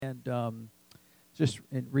just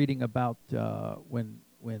in reading about when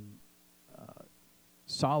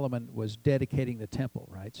Solomon was dedicating the temple,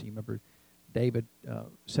 right? So you remember David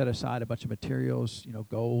set aside a bunch of materials,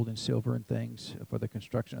 gold and silver and things for the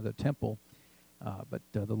construction of the temple. But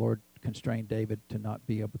the Lord constrained David to not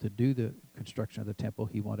be able to do the construction of the temple.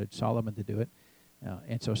 He wanted Solomon to do it.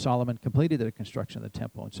 And so Solomon completed the construction of the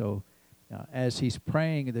temple. And so as he's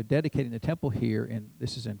praying, they're dedicating the temple here, and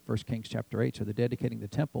this is in 1 Kings chapter 8, so they're dedicating the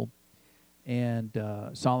temple, and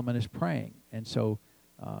Solomon is praying. And so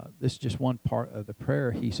this is just one part of the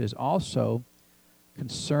prayer. He says, also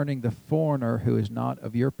concerning the foreigner who is not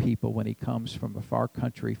of your people when he comes from a far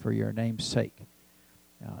country for your name's sake.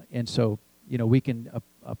 And so, we can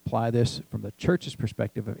apply this from the church's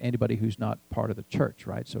perspective of anybody who's not part of the church,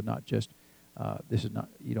 right? So not just, this is not,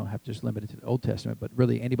 you don't have to just limit it to the Old Testament, but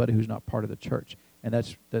really anybody who's not part of the church. And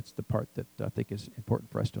that's the part that I think is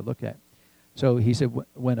important for us to look at. So he said,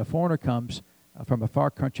 when a foreigner comes from a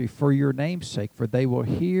far country for your name's sake, for they will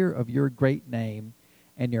hear of your great name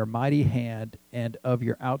and your mighty hand and of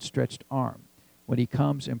your outstretched arm when he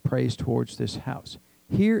comes and prays towards this house.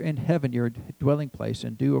 Here in heaven your dwelling place,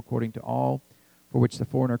 and do according to all for which the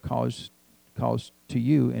foreigner calls to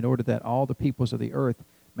you, in order that all the peoples of the earth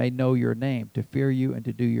may know your name, to fear you and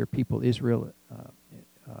to do your people Israel,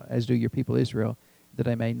 as do your people Israel, that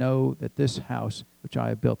they may know that this house which I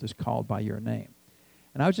have built is called by your name.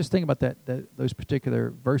 And I was just thinking about those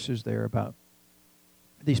particular verses there about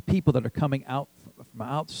these people that are coming out from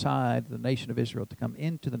outside the nation of Israel to come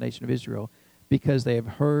into the nation of Israel because they have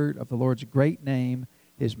heard of the Lord's great name,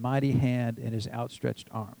 his mighty hand, and his outstretched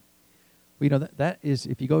arm. Well, that is,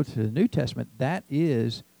 if you go to the New Testament, that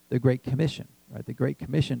is the Great Commission, right? The Great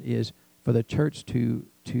Commission is for the church to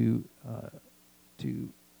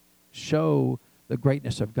show the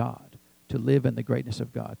greatness of God, to live in the greatness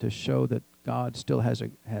of God, to show that God still has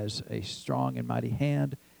a strong and mighty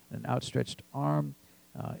hand and an outstretched arm,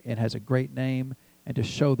 and has a great name, and to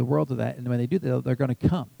show the world of that. And when they do that, they're going to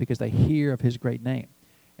come because they hear of his great name.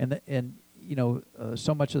 And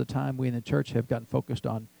so much of the time we in the church have gotten focused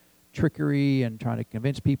on trickery and trying to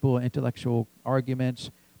convince people, intellectual arguments,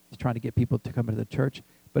 trying to get people to come into the church.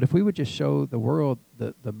 But if we would just show the world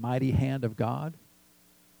the mighty hand of God,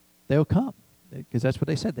 they'll come, because that's what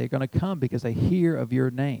they said. They're going to come because they hear of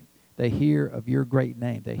your name. They hear of your great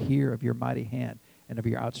name. They hear of your mighty hand and of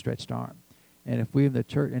your outstretched arm. And if we in the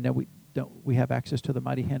church, and then we have access to the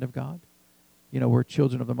mighty hand of God. We're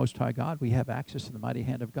children of the Most High God. We have access to the mighty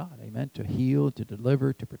hand of God. Amen. To heal, to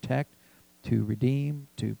deliver, to protect, to redeem,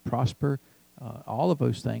 to prosper. All of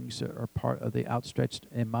those things are part of the outstretched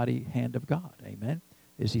and mighty hand of God. Amen.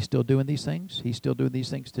 Is he still doing these things? He's still doing these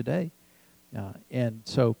things today. And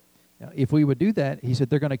so if we would do that, he said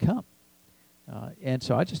they're going to come. And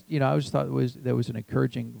so I just thought there was an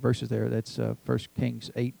encouraging verses there. That's 1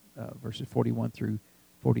 Kings 8, verses 41 through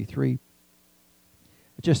 43.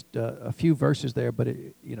 Just a few verses there, but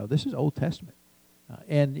this is Old Testament.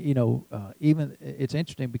 Even it's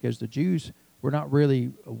interesting because the Jews were not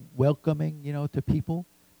really welcoming, to people.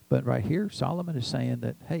 But right here, Solomon is saying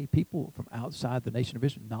that, hey, people from outside the nation of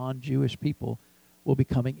Israel, non-Jewish people, will be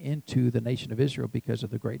coming into the nation of Israel because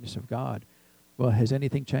of the greatness of God. Well, has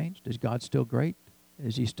anything changed? Is God still great?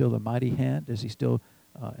 Is he still a mighty hand? Is he still,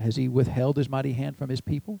 has he withheld his mighty hand from his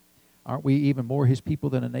people? Aren't we even more his people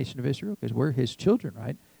than the nation of Israel? Because we're his children,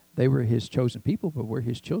 right? They were his chosen people, but we're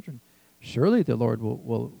his children. Surely the Lord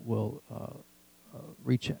will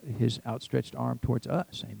reach his outstretched arm towards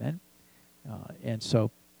us. Amen. And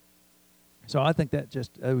so I think that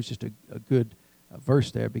was just a good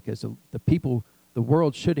verse there, because the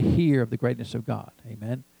world should hear of the greatness of God.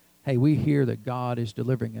 Amen. Hey, we hear that God is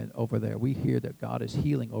delivering it over there. We hear that God is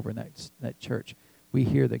healing over in that church. We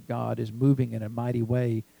hear that God is moving in a mighty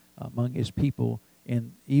way among his people,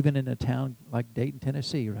 even in a town like Dayton,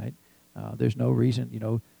 Tennessee, right? There's no reason,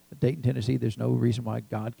 Dayton, Tennessee, there's no reason why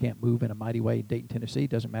God can't move in a mighty way in Dayton, Tennessee.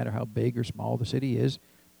 It doesn't matter how big or small the city is.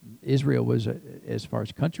 Israel was, as far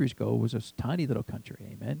as countries go, was a tiny little country,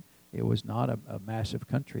 amen? It was not a massive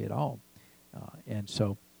country at all.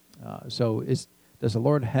 Does the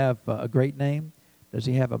Lord have a great name? Does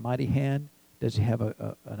he have a mighty hand? Does he have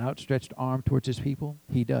an outstretched arm towards his people?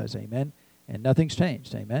 He does, amen? And nothing's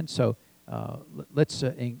changed, amen? So let's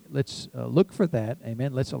look for that,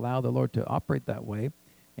 amen? Let's allow the Lord to operate that way,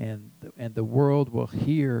 and the world will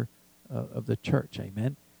hear of the church,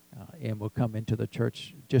 amen? And will come into the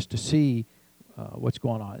church just to see what's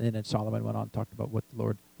going on. And then Solomon went on and talked about what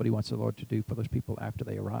he wants the Lord to do for those people after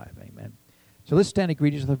they arrive, amen? So let's stand and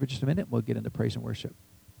greet each other for just a minute, and we'll get into praise and worship.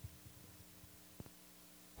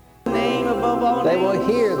 Name above all They names. will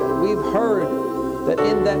hear that we've heard that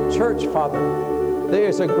in that church, Father, there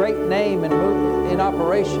is a great name in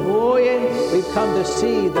operation. Oh, yes. We've come to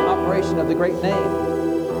see the operation of the great name.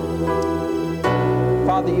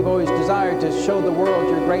 Father, you've always desired to show the world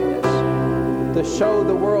your greatness, to show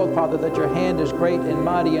the world, Father, that your hand is great and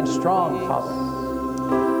mighty and strong, Father.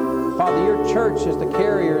 Father, your church is the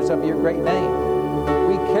carriers of your great name.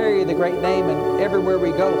 We carry the great name and everywhere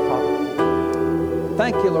we go, Father.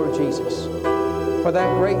 Thank you, Lord Jesus, for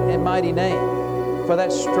that great and mighty name, for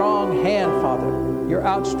that strong hand, Father, your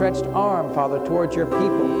outstretched arm, Father, towards your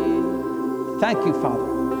people. Thank you,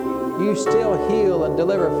 Father. You still heal and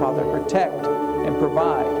deliver, Father, protect and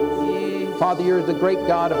provide. Father, you're the great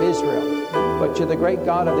God of Israel, but you're the great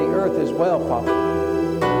God of the earth as well, Father.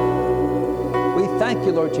 We thank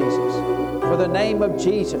you, Lord Jesus, for the name of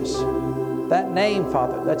Jesus, that name,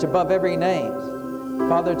 Father, that's above every name.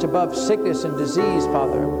 Father, it's above sickness and disease,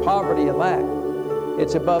 Father, and poverty and lack.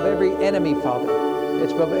 It's above every enemy, Father.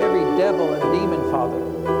 It's above every devil and demon, Father,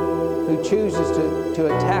 who chooses to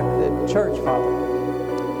attack the church, Father.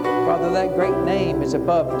 Father, that great name is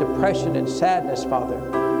above depression and sadness, Father,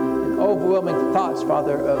 and overwhelming thoughts,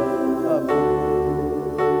 Father, of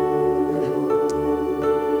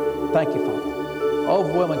thank you, Father.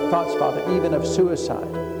 Overwhelming thoughts, Father, even of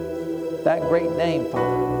suicide. That great name,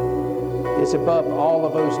 Father, is above all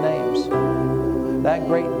of those names. That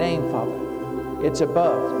great name, Father, it's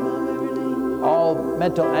above all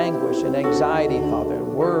mental anguish and anxiety, Father,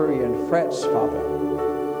 and worry and frets, Father.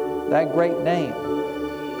 That great name.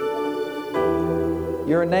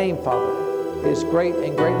 Your name, Father, is great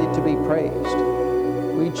and greatly to be praised.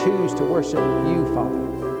 We choose to worship you, Father.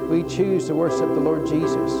 We choose to worship the Lord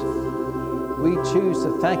Jesus. We choose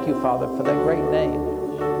to thank you, Father, for that great name.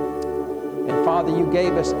 And Father, you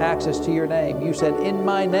gave us access to your name. You said, in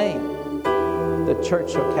my name, the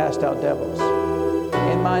church shall cast out devils.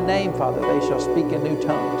 In my name, Father, they shall speak in new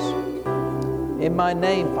tongues. In my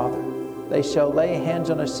name, Father, they shall lay hands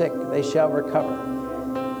on the sick. They shall recover.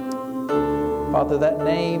 Father, that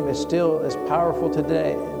name is still as powerful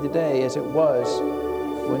today as it was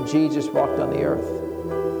when Jesus walked on the earth.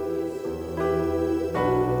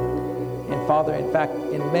 And Father, in fact,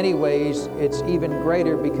 in many ways, it's even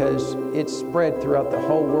greater because it's spread throughout the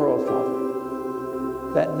whole world,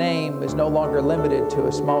 Father. That name is no longer limited to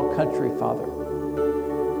a small country, Father.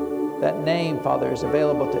 That name, Father, is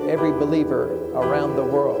available to every believer around the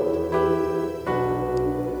world.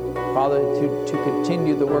 Father, to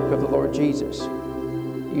continue the work of the Lord Jesus.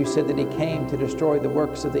 You said that he came to destroy the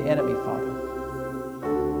works of the enemy, Father.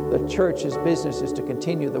 The church's business is to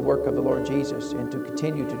continue the work of the Lord Jesus and to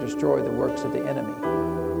continue to destroy the works of the enemy.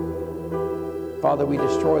 Father, we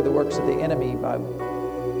destroy the works of the enemy by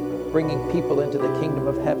bringing people into the kingdom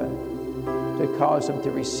of heaven, to cause them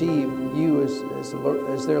to receive you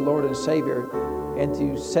as their Lord and Savior and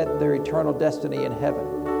to set their eternal destiny in heaven.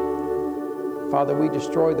 Father, we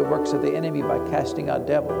destroy the works of the enemy by casting out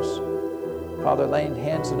devils. Father, laying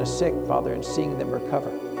hands on the sick, Father, and seeing them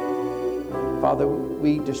recover. Father,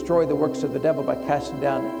 we destroy the works of the devil by casting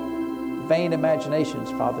down vain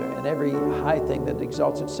imaginations, Father, and every high thing that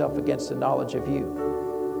exalts itself against the knowledge of you.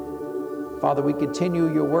 Father, we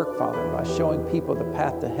continue your work, Father, by showing people the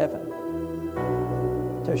path to heaven.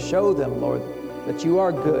 To show them, Lord, that you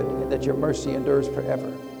are good and that your mercy endures forever.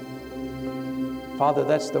 Father,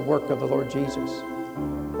 that's the work of the Lord Jesus.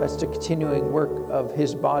 That's the continuing work of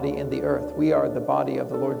his body in the earth. We are the body of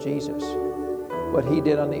the Lord Jesus. What he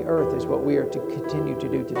did on the earth is what we are to continue to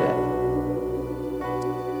do today.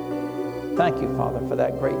 Thank you, Father, for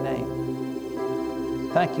that great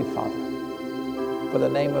name. Thank you, Father, for the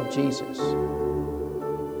name of Jesus.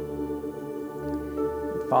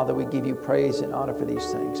 Father, we give you praise and honor for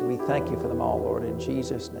these things. We thank you for them all, Lord, in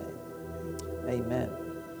Jesus' name. Amen.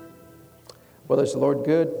 Well, is the Lord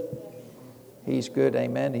good? He's good,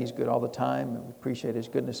 amen. He's good all the time. And we appreciate his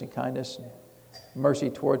goodness and kindness and mercy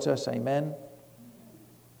towards us, amen.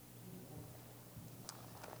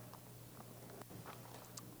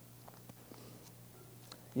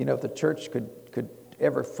 You know, if the church could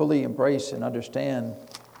ever fully embrace and understand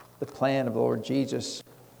the plan of the Lord Jesus,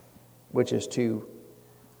 which is to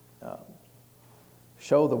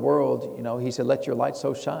show the world, you know, he said, let your light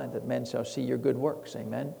so shine that men shall see your good works,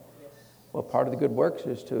 amen. Well, part of the good works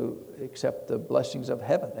is to accept the blessings of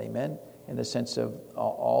heaven, amen, in the sense of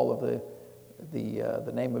all of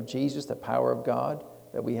the name of Jesus, the power of God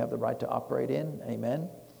that we have the right to operate in, amen.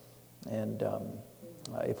 And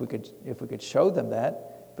if we could show them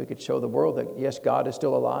that, if we could show the world that yes, God is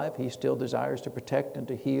still alive, he still desires to protect and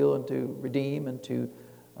to heal and to redeem and to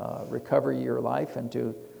recover your life and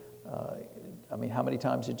to, how many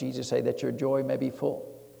times did Jesus say that your joy may be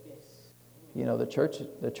full? Yes. You know, the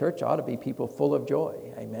church ought to be people full of joy.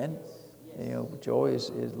 Amen. You know, joy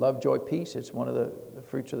is love, joy, peace. It's one of the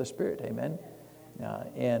fruits of the Spirit. Amen.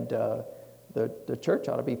 And the church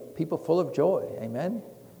ought to be people full of joy. Amen.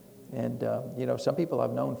 And, you know, some people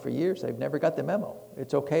I've known for years, they've never got the memo.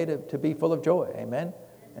 It's okay to be full of joy. Amen.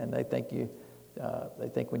 And they think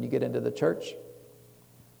when you get into the church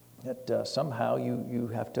that somehow you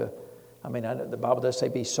have to, I mean, the Bible does say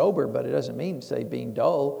be sober, but it doesn't mean say being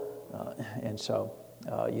dull. And so,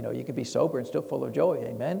 you know, you can be sober and still full of joy.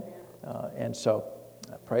 Amen. And so,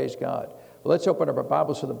 praise God. Well, let's open up our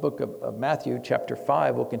Bibles to the book of Matthew, chapter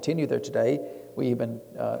 5. We'll continue there today. We've been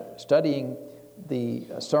studying the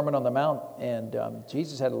Sermon on the Mount, and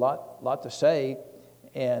Jesus had a lot to say.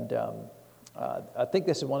 And I think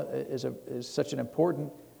this is such an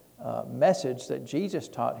important message that Jesus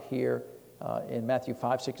taught here in Matthew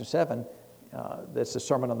 5, 6, and 7. That's the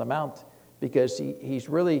Sermon on the Mount, because he's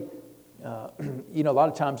really, you know, a lot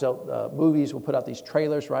of times movies will put out these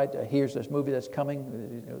trailers, right? Here's this movie that's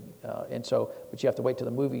coming, and so, but you have to wait till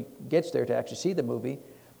the movie gets there to actually see the movie.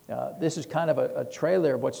 This is kind of a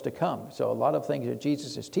trailer of what's to come. So a lot of things that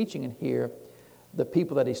Jesus is teaching in here, the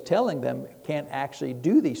people that he's telling them can't actually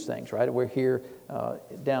do these things, right? We're here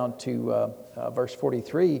down to verse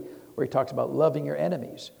 43, where he talks about loving your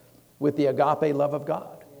enemies with the agape love of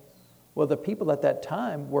God. Well, the people at that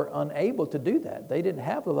time were unable to do that. They didn't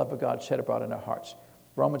have the love of God shed abroad in their hearts.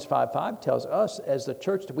 Romans 5:5 tells us as the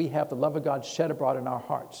church that we have the love of God shed abroad in our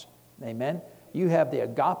hearts. Amen? You have the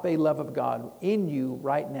agape love of God in you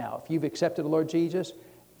right now. If you've accepted the Lord Jesus,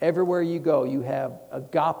 everywhere you go, you have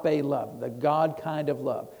agape love, the God kind of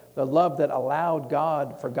love. The love that allowed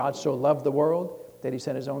God, for God so loved the world, that he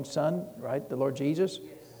sent his own son, right, the Lord Jesus.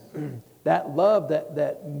 That love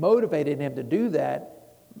that motivated him to do that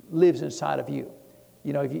lives inside of you.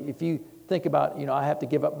 You know, if you think about, you know, I have to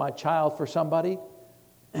give up my child for somebody,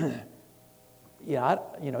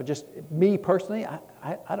 just me personally,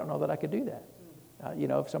 I don't know that I could do that. You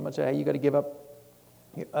know, if someone said, hey, you got to give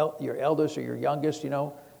up your eldest or your youngest, you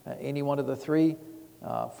know, any one of the three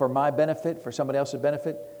for my benefit, for somebody else's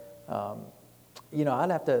benefit, you know,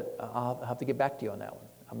 I'll have to get back to you on that one.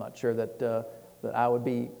 I'm not sure that I would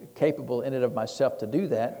be capable in and of myself to do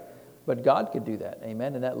that. But God could do that,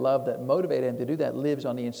 amen. And that love that motivated him to do that lives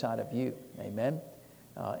on the inside of you, amen.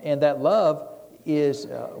 And that love is,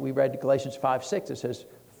 we read Galatians 5:6, it says,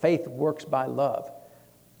 faith works by love.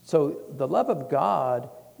 So the love of God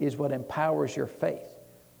is what empowers your faith.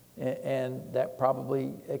 And that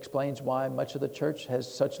probably explains why much of the church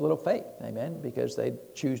has such little faith, amen, because they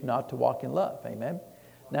choose not to walk in love, amen.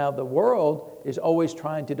 Now, the world is always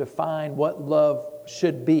trying to define what love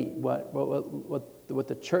should be, what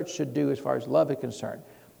the church should do as far as love is concerned.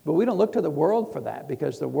 But we don't look to the world for that,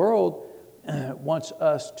 because the world wants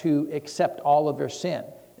us to accept all of their sin.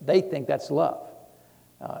 They think that's love.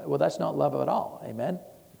 Well, that's not love at all, amen?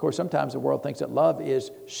 Of course, sometimes the world thinks that love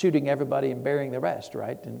is shooting everybody and burying the rest,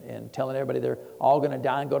 right? And telling everybody they're all going to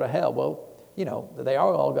die and go to hell. Well, you know, they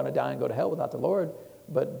are all going to die and go to hell without the Lord.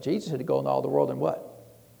 But Jesus had to go into all the world and what?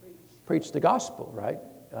 Preach the gospel, right?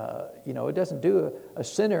 You know, it doesn't do a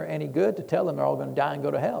sinner any good to tell them they're all going to die and go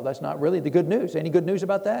to hell. That's not really the good news. Any good news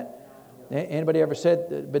about that? Anybody ever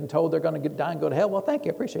been told they're going to die and go to hell? Well, thank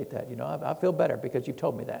you. I appreciate that. You know, I feel better because you've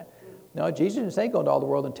told me that. No, Jesus didn't say go into all the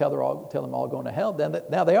world and tell them all going to hell.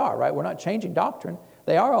 Now they are, right? We're not changing doctrine.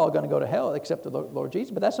 They are all going to go to hell except the Lord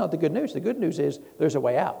Jesus. But that's not the good news. The good news is there's a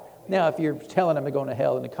way out. Now, if you're telling them they're going to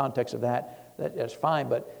hell in the context of that's fine.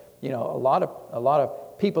 But, you know, a lot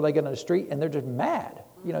of people, they get on the street and they're just mad.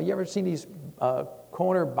 You know, you ever seen these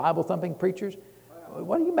corner Bible-thumping preachers?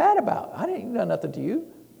 What are you mad about? I didn't do nothing to you.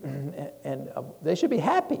 And they should be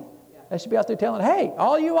happy. They should be out there telling, hey,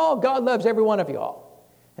 all, God loves every one of you all.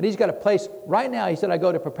 And he's got a place, right now, he said, I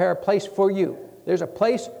go to prepare a place for you. There's a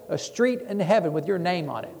place, a street in heaven with your name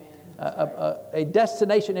on it. A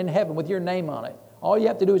destination in heaven with your name on it. All you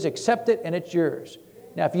have to do is accept it and it's yours.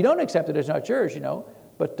 Now, if you don't accept it, it's not yours, you know.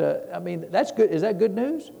 But, I mean, that's good. Is that good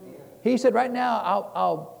news? He said, right now,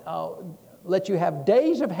 I'll let you have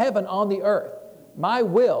days of heaven on the earth. My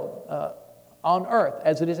will on earth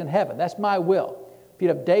as it is in heaven. That's my will. If you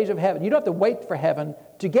have days of heaven, you don't have to wait for heaven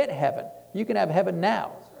to get heaven. You can have heaven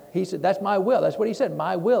now. He said, that's my will. That's what he said.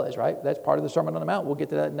 My will is, right? That's part of the Sermon on the Mount. We'll get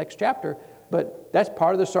to that next chapter. But that's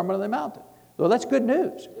part of the Sermon on the Mount. Well, that's good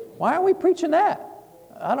news. Why aren't we preaching that?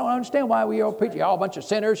 I don't understand why we all preach. All a bunch of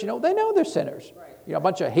sinners, you know. They know they're sinners. You know, a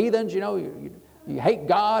bunch of heathens, you know. You hate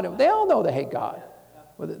God. They all know they hate God.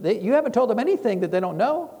 You haven't told them anything that they don't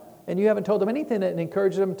know. And you haven't told them anything that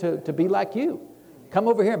encourages them to be like you. Come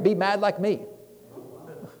over here and be mad like me.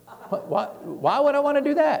 Why would I want to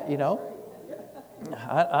do that, you know?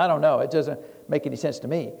 I don't know. It doesn't make any sense to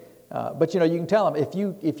me. But, you know, you can tell them,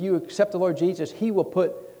 if you accept the Lord Jesus, He will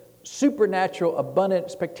put supernatural,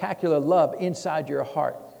 abundant, spectacular love inside your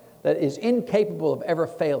heart that is incapable of ever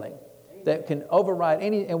failing, that can override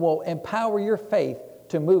any, and will empower your faith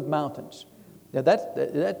to move mountains. Now,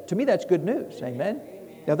 that to me, that's good news. Amen.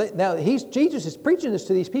 Now, Jesus is preaching this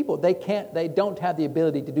to these people. They don't have the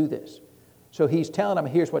ability to do this. So He's telling them,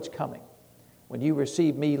 here's what's coming. When you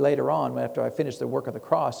receive me later on, after I finish the work of the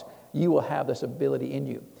cross, you will have this ability in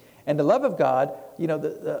you. And the love of God, you know,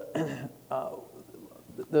 the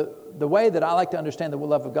way that I like to understand the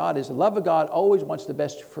love of God is the love of God always wants the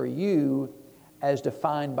best for you as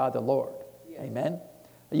defined by the Lord. Yes. Amen.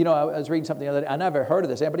 You know, I was reading something the other day. I never heard of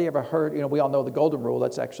this. Anybody ever heard? You know, we all know the golden rule.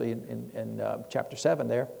 That's actually in chapter 7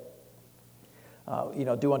 there. You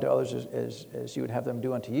know, do unto others as you would have them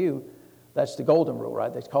do unto you. That's the golden rule,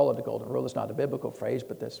 right? They call it the golden rule. It's not a biblical phrase,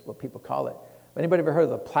 but that's what people call it. Anybody ever heard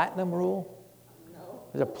of the platinum rule? No.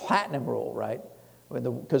 There's a platinum rule, right?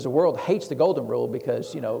 Because the world hates the golden rule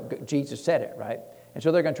because, you know, Jesus said it, right? And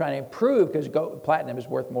so they're going to try to improve, because platinum is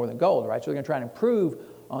worth more than gold, right? So they're going to try and improve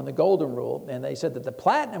on the golden rule. And they said that the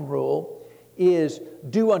platinum rule is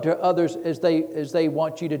do unto others as they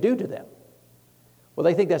want you to do to them. Well,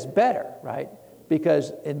 they think that's better, right?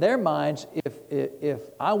 Because in their minds, if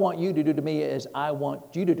I want you to do to me as I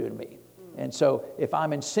want you to do to me. And so if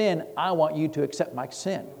I'm in sin, I want you to accept my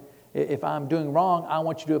sin. If I'm doing wrong, I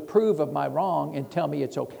want you to approve of my wrong and tell me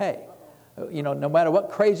it's okay. You know, no matter what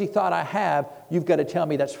crazy thought I have, you've got to tell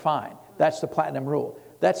me that's fine. That's the platinum rule.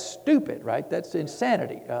 That's stupid, right? That's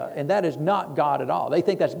insanity. And that is not God at all. They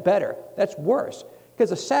think that's better. That's worse. Because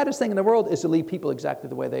the saddest thing in the world is to leave people exactly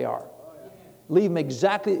the way they are. Leave them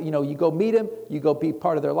exactly, you know, you go meet them, you go be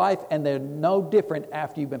part of their life, and they're no different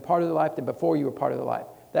after you've been part of their life than before you were part of their life.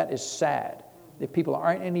 That is sad. If people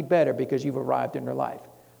aren't any better because you've arrived in their life.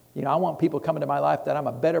 You know, I want people coming to my life that I'm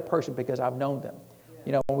a better person because I've known them.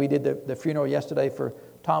 You know, when we did the funeral yesterday for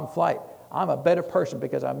Tom Flight, I'm a better person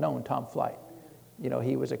because I've known Tom Flight. You know,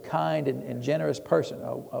 he was a kind and generous person,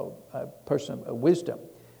 a person of wisdom.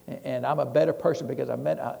 And I'm a better person because I've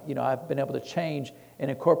been able to change and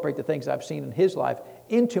incorporate the things I've seen in his life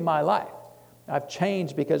into my life. I've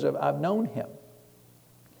changed because I've known him.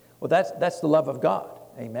 Well, that's the love of God.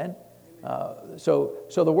 Amen. So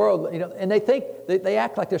the world, you know, and they think they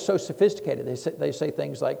act like they're so sophisticated. They say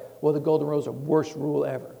things like, "Well, the golden rule is the worst rule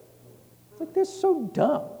ever." Like, that's so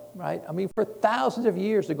dumb, right? I mean, for thousands of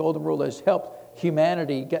years, the golden rule has helped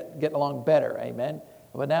humanity get along better. Amen.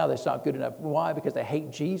 But now that's not good enough. Why? Because they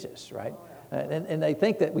hate Jesus, right? And they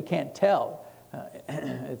think that we can't tell.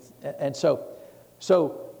 And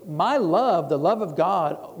so my love, the love of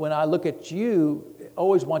God, when I look at you,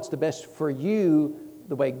 always wants the best for you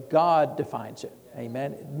the way God defines it.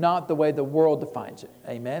 Amen. Not the way the world defines it.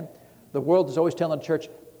 Amen. The world is always telling the church,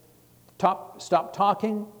 stop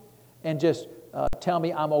talking and just tell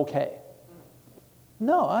me I'm okay.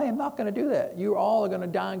 No, I am not going to do that. You all are going to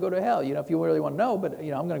die and go to hell. You know, if you really want to know, but, you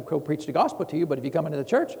know, I'm going to go preach the gospel to you. But if you come into the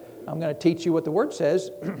church, I'm going to teach you what the Word says.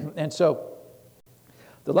 And so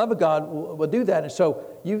the love of God will do that. And so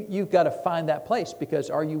you've got to find that place, because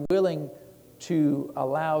are you willing to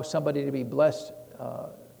allow somebody to be blessed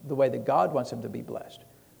the way that God wants them to be blessed?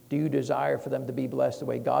 Do you desire for them to be blessed the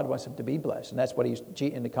way God wants them to be blessed? And that's what he's,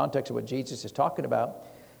 in the context of what Jesus is talking about.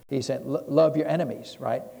 He said, love your enemies,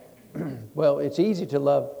 right? Well, it's easy to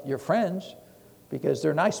love your friends because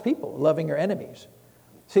they're nice people. Loving your enemies.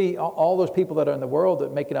 See, all those people that are in the world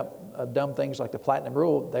that making up dumb things like the platinum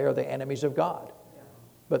rule, they are the enemies of God.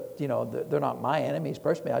 But, you know, they're not my enemies.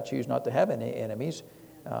 Personally, I choose not to have any enemies.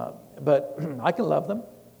 But I can love them.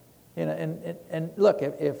 You know, and look,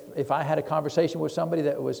 if I had a conversation with somebody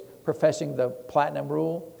that was professing the platinum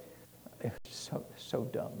rule, it's so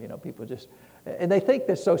dumb. You know, people just... And they think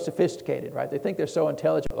they're so sophisticated, right? They think they're so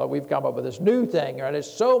intelligent. Oh, we've come up with this new thing, right? It's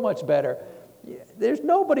so much better. There's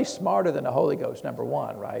nobody smarter than the Holy Ghost, number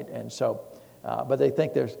one, right? And so, but they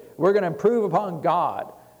think we're going to improve upon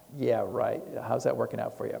God. Yeah, right. How's that working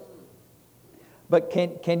out for you? But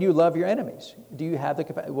can you love your enemies? Do you have the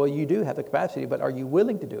capacity? Well, you do have the capacity, but are you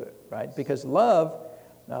willing to do it, right? Because love,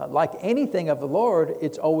 like anything of the Lord,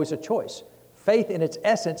 it's always a choice. Faith in its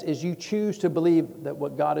essence is you choose to believe that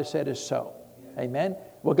what God has said is so. Amen.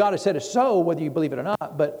 What God has said is so, whether you believe it or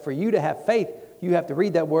not. But for you to have faith, you have to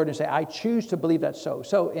read that word and say, I choose to believe that's so.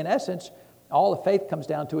 So in essence, all of faith comes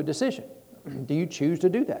down to a decision. Do you choose to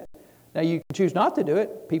do that? Now, you can choose not to do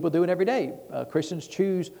it. People do it every day. Christians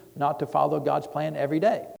choose not to follow God's plan every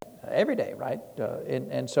day. Every day, right?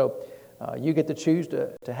 And so you get to choose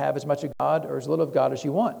to have as much of God or as little of God as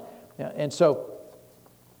you want. And so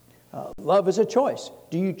Love is a choice.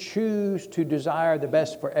 Do you choose to desire the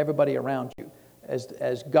best for everybody around you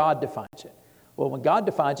as God defines it? Well, when God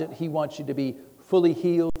defines it, He wants you to be fully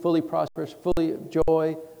healed, fully prosperous, fully of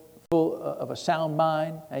joy, full of a sound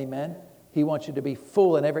mind. Amen. He wants you to be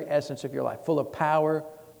full in every essence of your life, full of power,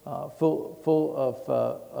 full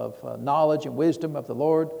of knowledge and wisdom of the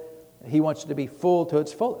Lord. He wants you to be full to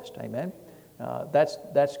its fullest. Amen.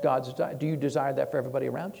 That's God's desire. Do you desire that for everybody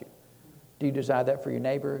around you? Do you desire that for your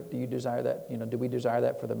neighbor? Do you desire that? Do we desire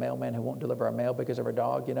that for the mailman who won't deliver our mail because of our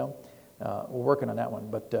dog? We're working on that one.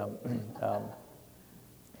 But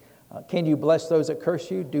can you bless those that curse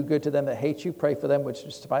you? Do good to them that hate you. Pray for them which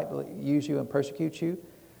despitefully use you and persecute you.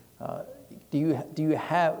 Do you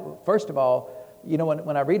have? First of all,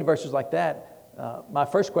 when I read verses like that, my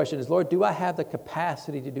first question is, Lord, do I have the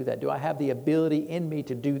capacity to do that? Do I have the ability in me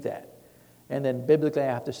to do that? And then biblically, I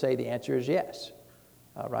have to say the answer is yes.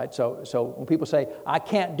 Right? So when people say, I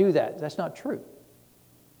can't do that, that's not true.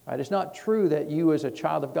 Right? It's not true that you as a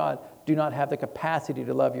child of God do not have the capacity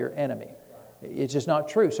to love your enemy. It's just not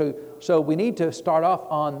true. So we need to start off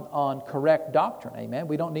on correct doctrine. Amen.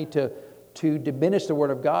 We don't need to diminish the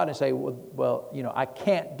Word of God and say, well, I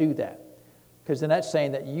can't do that. Because then that's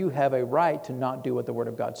saying that you have a right to not do what the Word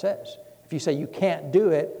of God says. If you say you can't do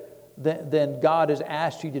it, then God has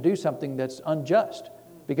asked you to do something that's unjust.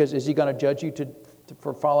 Because is He going to judge you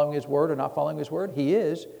for following His Word or not following His Word? He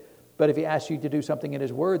is. But if He asks you to do something in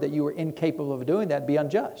His Word that you are incapable of doing, that'd be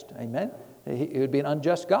unjust. Amen? It would be an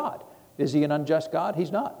unjust God. Is He an unjust God?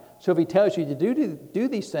 He's not. So if He tells you to do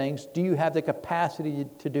these things, do you have the capacity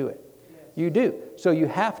to do it? Yes. You do. So you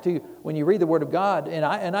have to, when you read the Word of God, and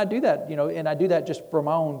I do that, and I do that just for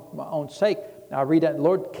my own sake. I read that,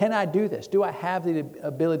 Lord, can I do this? Do I have the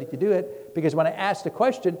ability to do it? Because when I ask the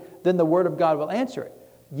question, then the Word of God will answer it.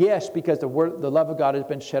 Yes, because the love of God has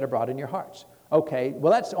been shed abroad in your hearts. Okay,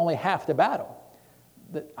 well, that's only half the battle.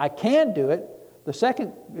 I can do it. The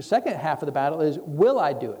second half of the battle is, will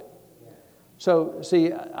I do it? So,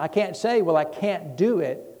 see, I can't say, well, I can't do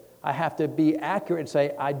it. I have to be accurate and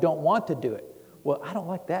say, I don't want to do it. Well, I don't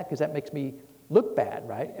like that because that makes me look bad,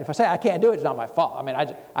 right? If I say I can't do it, it's not my fault. I mean,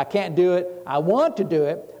 I can't do it. I want to do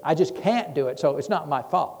it. I just can't do it. So it's not my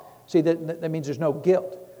fault. See, that means there's no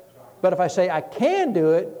guilt. But if I say I can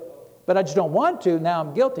do it, but I just don't want to, now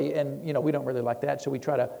I'm guilty. And, we don't really like that. So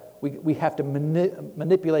we have to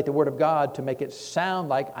manipulate the Word of God to make it sound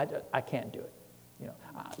like I can't do it.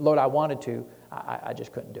 Lord, I wanted to, I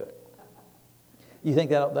just couldn't do it. You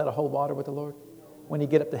think that'll hold water with the Lord? When you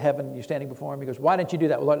get up to heaven, you're standing before Him, He goes, why didn't you do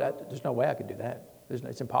that? Well, Lord, there's no way I could do that.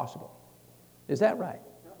 It's impossible. Is that right?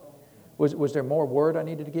 Was there more word I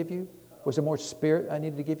needed to give you? Was there more spirit I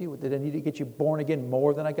needed to give you? Did I need to get you born again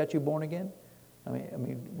more than I got you born again? I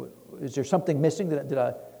mean, is there something missing?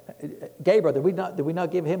 Gabriel, did we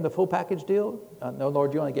not give him the full package deal? No,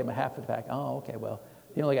 Lord, you only gave him a half of the pack. Oh, okay, well,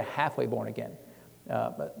 he only got halfway born again.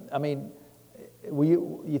 But I mean,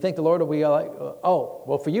 you think the Lord will be like, oh,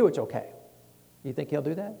 well, for you it's okay. You think He'll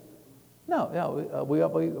do that? No. We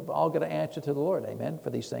all got to answer to the Lord, amen, for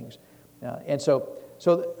these things. And so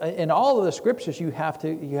in all of the scriptures, you have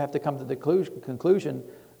to come to the conclusion,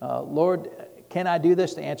 Lord, can I do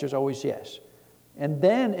this? The answer is always yes. And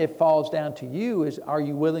then it falls down to you is, are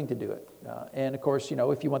you willing to do it? And of course,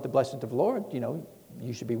 if you want the blessings of the Lord,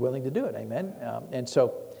 you should be willing to do it, amen. And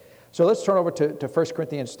so let's turn over to 1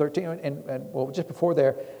 Corinthians 13. And well, just before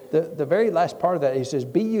there, the very last part of that, he says,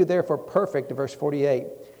 be you therefore perfect, verse 48,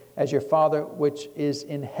 as your Father which is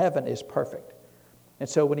in heaven is perfect. And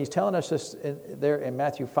so when he's telling us this there in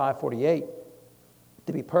Matthew 5:48,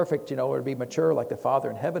 to be perfect, or to be mature like the Father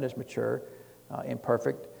in heaven is mature and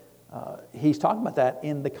perfect, he's talking about that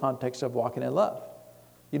in the context of walking in love.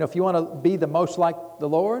 If you want to be the most like the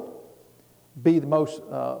Lord, be the most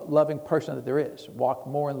loving person that there is. Walk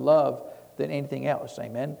more in love than anything else.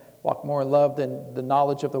 Amen. Walk more in love than the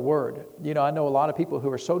knowledge of the Word. I know a lot of people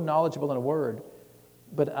who are so knowledgeable in a Word,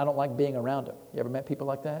 but I don't like being around them. You ever met people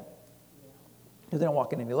like that? Because they don't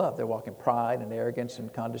walk in any love. They walk in pride and arrogance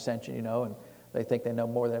and condescension, and they think they know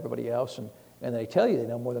more than everybody else, and they tell you they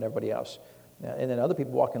know more than everybody else. And then other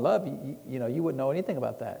people walk in love. You wouldn't know anything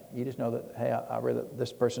about that. You just know that, hey,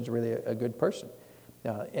 this person's really a good person.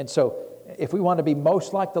 And so if we want to be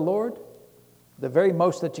most like the Lord, the very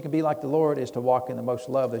most that you can be like the Lord is to walk in the most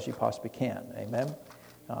love as you possibly can. Amen.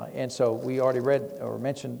 And so we already read or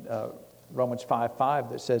mentioned Romans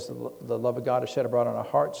 5:5 that says the love of God is shed abroad on our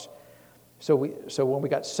hearts. So when we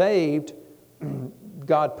got saved,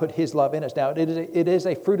 God put His love in us. Now it is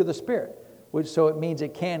a fruit of the Spirit, so it means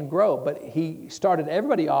it can grow. But He started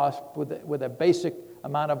everybody off with a basic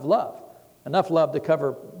amount of love. Enough love to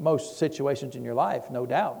cover most situations in your life, no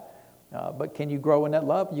doubt. But can you grow in that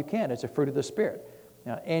love? You can. It's a fruit of the Spirit.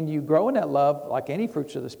 And you grow in that love, like any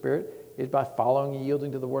fruits of the Spirit, is by following and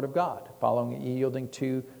yielding to the Word of God, following and yielding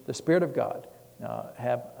to the Spirit of God.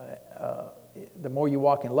 The more you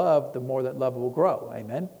walk in love, the more that love will grow.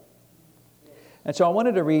 Amen? And so I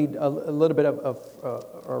wanted to read a little bit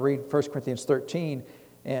or read 1 Corinthians 13,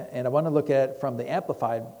 and I want to look at it from the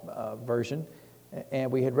Amplified version.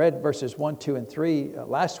 And we had read verses 1, 2, and 3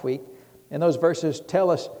 last week, and those verses tell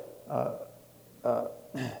us,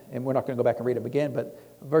 and we're not going to go back and read them again, but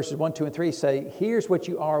verses 1, 2, and 3 say, here's what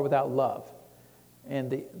you are without love.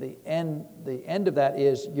 And the end of that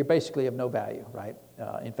is you're basically of no value, right?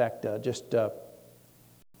 In fact,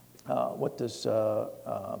 what does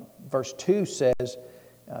verse 2 says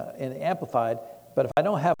in the Amplified, but if I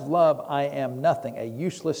don't have love, I am nothing, a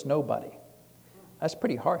useless nobody. That's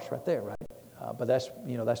pretty harsh right there, right? But that's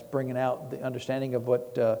bringing out the understanding of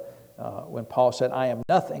what, when Paul said, I am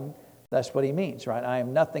nothing, that's what he means, right? I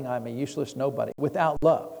am nothing, I'm a useless nobody without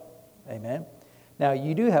love. Amen? Now,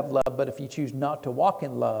 you do have love, but if you choose not to walk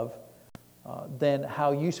in love, then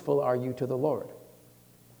how useful are you to the Lord?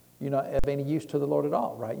 You're not of any use to the Lord at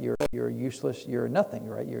all, right? You're useless, you're nothing,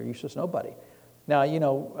 right? You're a useless nobody. Now,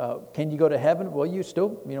 can you go to heaven? Well, you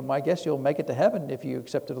still, my guess you'll make it to heaven if you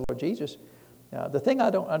accepted the Lord Jesus. The thing I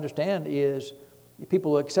don't understand is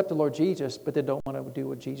people accept the Lord Jesus, but they don't want to do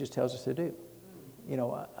what Jesus tells us to do. You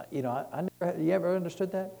ever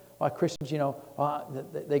understood that? Why Christians, their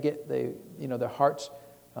hearts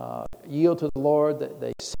yield to the Lord.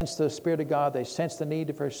 They sense the Spirit of God. They sense the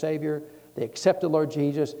need for a Savior. They accept the Lord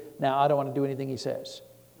Jesus. Now, I don't want to do anything He says.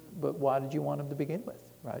 But why did you want Him to begin with,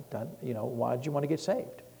 right? Why did you want to get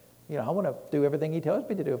saved? I want to do everything He tells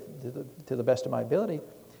me to do to the best of my ability.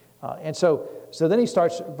 And so then he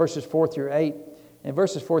starts verses 4 through 8. And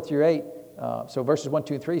verses 4 through 8, so verses 1,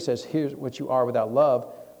 2, and 3 says, here's what you are without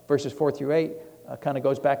love. Verses 4 through 8 kind of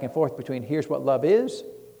goes back and forth between here's what love is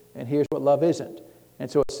and here's what love isn't.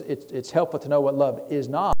 And so it's helpful to know what love is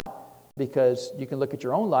not, because you can look at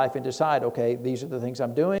your own life and decide, okay, these are the things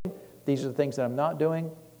I'm doing. These are the things that I'm not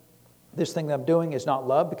doing. This thing that I'm doing is not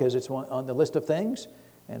love because it's on the list of things.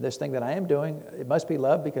 And this thing that I am doing, it must be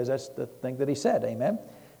love because that's the thing that He said. Amen?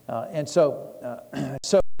 So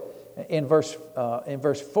in verse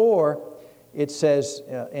 4, it says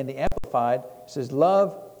in the Amplified, it says,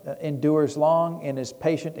 love endures long and is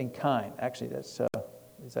patient and kind. Actually, that's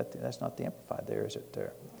not the Amplified there, is it?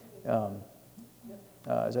 There,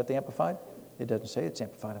 is that the Amplified? It doesn't say it's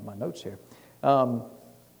Amplified in my notes here.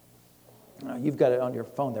 You've got it on your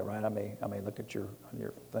phone there, right? I may look at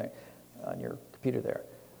on your computer there.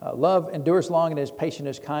 Love endures long and is patient,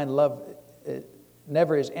 is kind. Love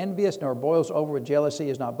never is envious, nor boils over with jealousy,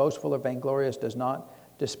 is not boastful or vainglorious, does not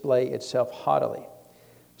display itself haughtily.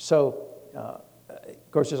 So,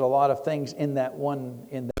 of course, there's a lot of things in that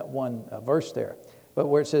one verse there. But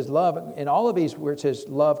where it says love, in all of these, where it says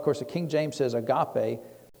love, of course, the King James says agape,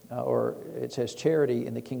 or it says charity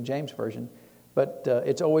in the King James Version, but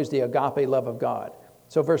it's always the agape love of God.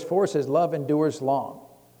 So verse 4 says, love endures long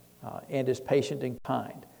and is patient and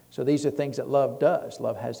kind. So these are things that love does.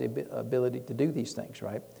 Love has the ability to do these things,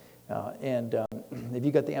 right? If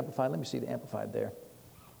you got the Amplified, let me see the Amplified there.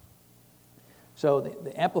 So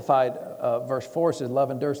the Amplified verse 4 says,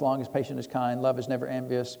 love endures long, is patient, is kind. Love is never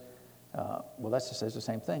envious. Well, that just says the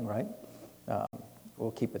same thing, right?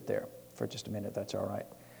 We'll keep it there for just a minute. That's all right.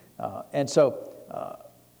 And so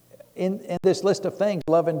in this list of things,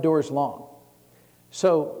 love endures long.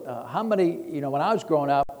 So how many, when I was growing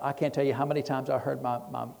up, I can't tell you how many times I heard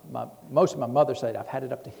most of my mother say, I've had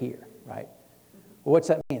it up to here, right? Well, what's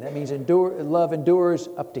that mean? That means love endures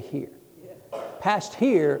up to here. Past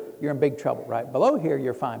here, you're in big trouble, right? Below here,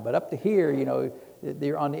 you're fine. But up to here,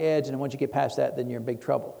 you're on the edge, and once you get past that, then you're in big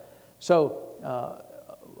trouble. So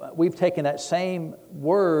we've taken that same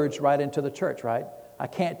words right into the church, right? I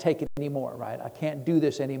can't take it anymore, right? I can't do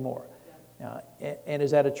this anymore. And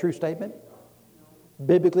is that a true statement?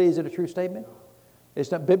 Biblically, is it a true statement?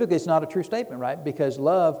 Biblically, it's not a true statement, right? Because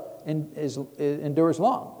love endures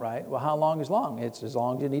long, right? Well, how long is long? It's as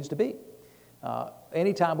long as it needs to be.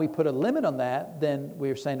 Anytime we put a limit on that, then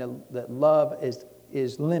we're saying that love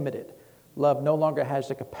is limited. Love no longer has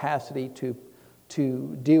the capacity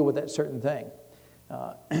to deal with that certain thing.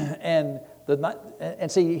 And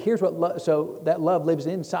see, here's what love, so that love lives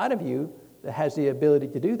inside of you that has the ability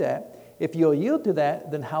to do that. If you'll yield to that,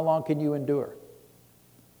 then how long can you endure?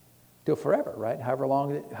 Till forever, right? However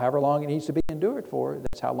long it needs to be endured for,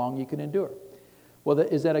 that's how long you can endure. Well,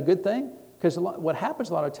 is that a good thing? Because what happens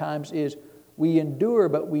a lot of times is we endure,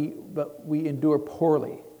 but we endure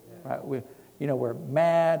poorly, right? we're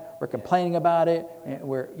mad, we're complaining about it, and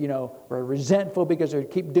we're resentful because they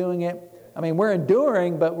keep doing it. I mean, we're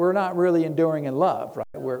enduring, but we're not really enduring in love, right?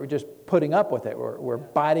 We're just putting up with it. We're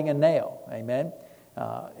biting a nail, amen?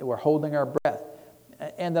 We're holding our breath.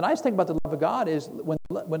 And the nice thing about the love of God is when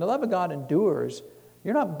the love of God endures,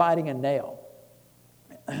 you're not biting a nail.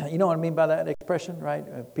 You know what I mean by that expression,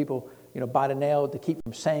 right? People, bite a nail to keep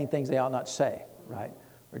from saying things they ought not say, right?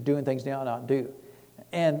 Or doing things they ought not do.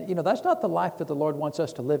 And, that's not the life that the Lord wants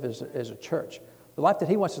us to live as a church. The life that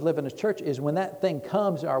He wants us to live in His church is when that thing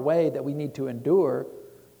comes our way that we need to endure,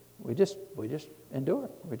 we just endure.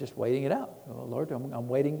 We're just waiting it out. Oh, Lord, I'm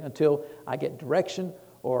waiting until I get direction,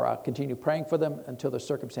 or I continue praying for them until the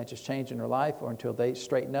circumstances change in their life, or until they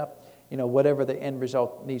straighten up. Whatever the end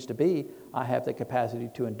result needs to be, I have the capacity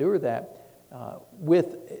to endure that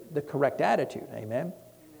with the correct attitude. Amen?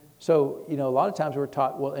 So, a lot of times we're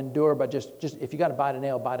taught, well, endure, but just if you got to bite a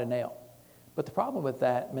nail, bite a nail. But the problem with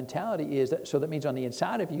that mentality is that means on the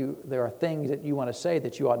inside of you, there are things that you want to say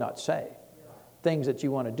that you ought not say. Things that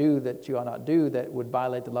you want to do that you ought not do that would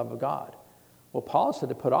violate the love of God. Well, Paul said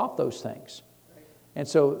to put off those things. And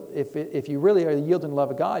so if you really are yielding the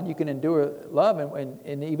love of God, you can endure love.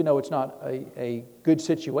 And even though it's not a good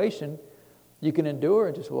situation, you can endure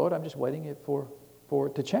and just, Lord, I'm just waiting for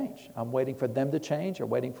it to change. I'm waiting for them to change, or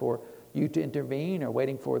waiting for you to intervene, or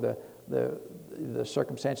waiting for the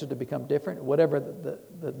circumstances to become different. Whatever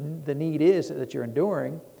the need is that you're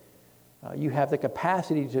enduring, you have the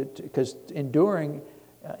capacity to because enduring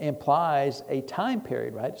implies a time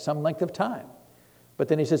period, right? Some length of time. But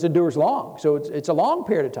then he says endures long. So it's a long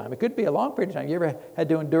period of time. It could be a long period of time. You ever had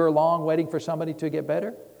to endure long waiting for somebody to get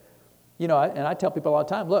better? And I tell people all the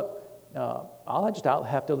time, look, I'll just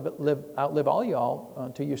have to outlive all y'all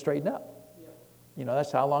until you straighten up.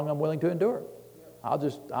 That's how long I'm willing to endure. I'll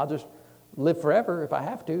just live forever if I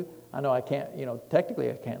have to. I know I can't, technically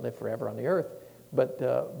I can't live forever on the earth. But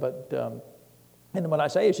and what I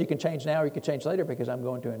say is you can change now or you can change later, because I'm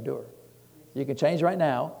going to endure. You can change right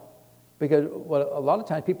now, because a lot of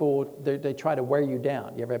times people, they try to wear you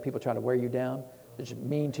down. You ever have people try to wear you down? They're just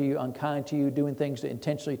mean to you, unkind to you, doing things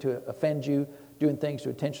intentionally to offend you, doing things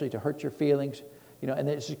intentionally to hurt your feelings, and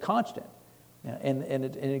it's just constant. And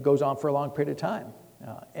it goes on for a long period of time.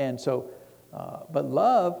 But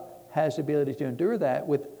love has the ability to endure that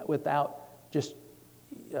without just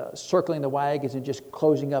circling the wagons and just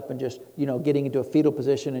closing up and just, getting into a fetal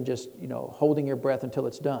position and just, holding your breath until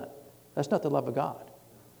it's done. That's not the love of God.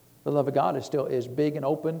 The love of God is big and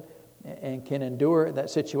open and can endure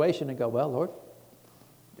that situation and go, well, Lord,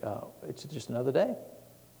 it's just another day.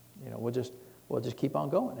 We'll just keep on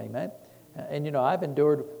going. Amen. And, I've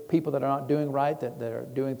endured people that are not doing right, that are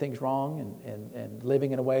doing things wrong and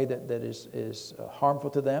living in a way that is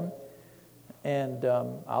harmful to them. And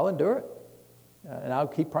I'll endure it. And I'll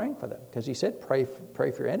keep praying for them, because he said, pray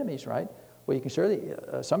for your enemies, right? Well, you can surely,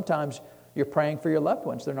 sometimes you're praying for your loved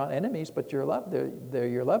ones. They're not enemies, but they're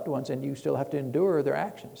your loved ones, and you still have to endure their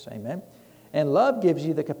actions. Amen. And love gives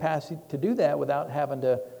you the capacity to do that without having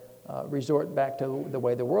to resort back to the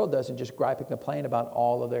way the world does and just gripe and complain about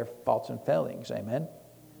all of their faults and failings. Amen.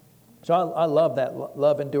 So I love that.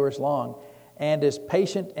 Love endures long and is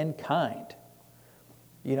patient and kind.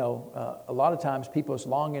 A lot of times people's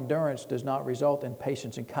long endurance does not result in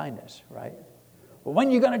patience and kindness, right? Well, when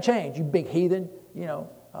are you going to change, you big heathen?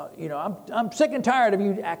 I'm sick and tired of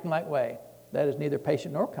you acting that way. That is neither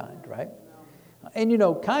patient nor kind, right?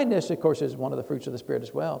 And, kindness, of course, is one of the fruits of the Spirit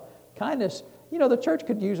as well. Kindness, the church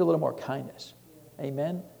could use a little more kindness,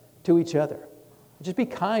 amen, to each other. Just be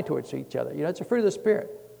kind towards each other. It's a fruit of the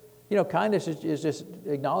Spirit. Kindness is just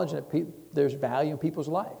acknowledging that there's value in people's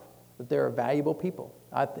life, that they're valuable people.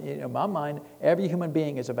 In my mind, every human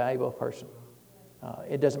being is a valuable person.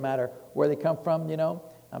 It doesn't matter where they come from,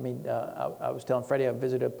 I was telling Freddie, I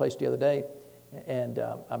visited a place the other day, and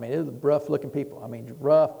it was rough-looking people.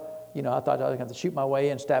 Rough. I thought I was going to have to shoot my way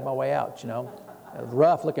in, stab my way out,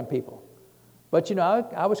 rough-looking people. But,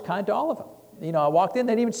 I was kind to all of them. I walked in,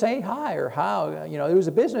 they didn't even say hi or how. It was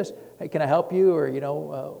a business. Hey, can I help you? Or,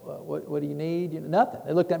 what do you need? Nothing.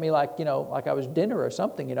 They looked at me like, like I was dinner or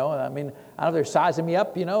something, I don't know if they're sizing me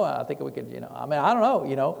up, I think we could, I don't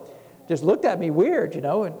know, just looked at me weird,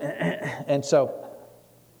 and so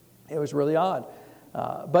it was really odd.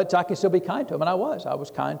 But I can still be kind to them, and I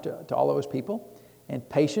was kind to all of those people and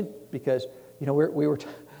patient, because,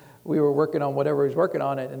 we were working on whatever he was working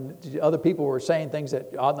on, and other people were saying things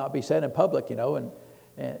that ought not be said in public, and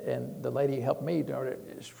the lady who helped me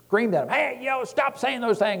screamed at him, hey, stop saying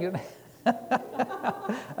those things.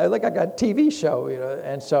 I look like a TV show,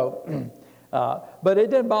 and so, but it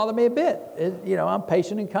didn't bother me a bit. I'm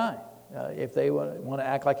patient and kind, If they want to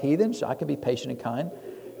act like heathens, I can be patient and kind.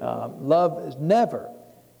 Love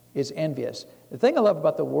is envious. The thing I love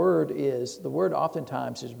about the word is the word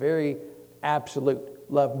oftentimes is very absolute.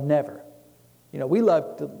 Love never. We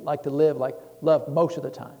like to live like love most of the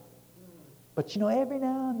time. But every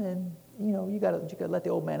now and then, you got to let the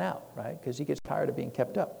old man out, right? Because he gets tired of being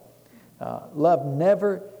kept up. Love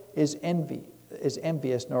never is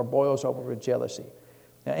envious, nor boils over with jealousy.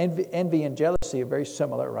 Now, envy and jealousy are very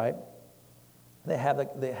similar, right? They have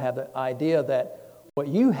the idea that what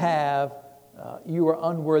you have, you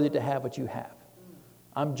are unworthy to have what you have.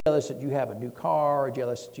 I'm jealous that you have a new car, or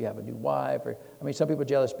jealous that you have a new wife, some people are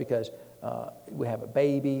jealous because we have a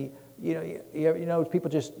baby. People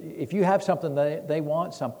just, if you have something, they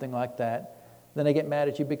want something like that, then they get mad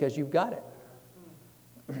at you because you've got it.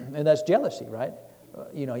 And that's jealousy, right?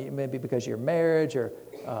 Maybe because of your marriage or,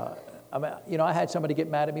 I had somebody get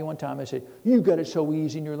mad at me one time. They said, "You've got it so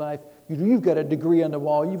easy in your life. You've got a degree on the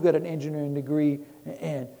wall. You've got an engineering degree,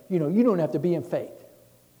 and, you don't have to be in faith."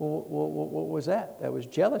 Well, what was that? That was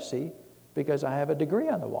jealousy because I have a degree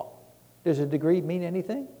on the wall. Does a degree mean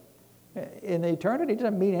anything? In eternity, it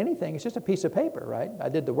doesn't mean anything. It's just a piece of paper, right? I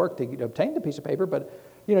did the work to obtain the piece of paper, but,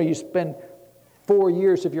 you spend 4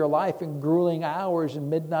 years of your life in grueling hours and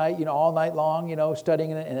midnight, all night long,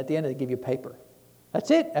 studying it, and at the end they give you paper. That's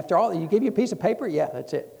it. After all, you give you a piece of paper? Yeah,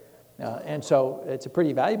 that's it. And so it's a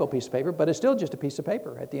pretty valuable piece of paper, but it's still just a piece of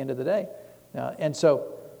paper at the end of the day.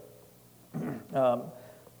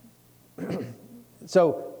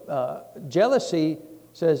 Jealousy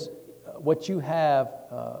says, what you have,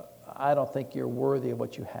 I don't think you're worthy of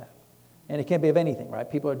what you have. And it can be of anything, right?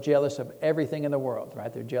 People are jealous of everything in the world,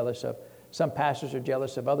 right? They're jealous of, some pastors are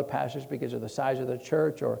jealous of other pastors because of the size of their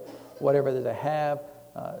church or whatever that they have.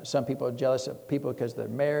 Some people are jealous of people because of their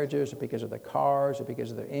marriages or because of their cars or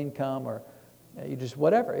because of their income or you just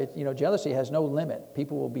whatever. Jealousy has no limit.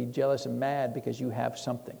 People will be jealous and mad because you have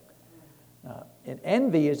something. And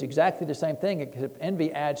envy is exactly the same thing, except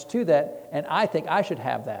envy adds to that, and I think I should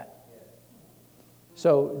have that.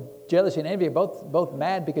 So jealousy and envy are both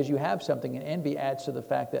mad because you have something, and envy adds to the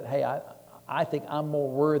fact that, hey, I think I'm more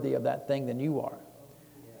worthy of that thing than you are.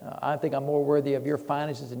 I think I'm more worthy of your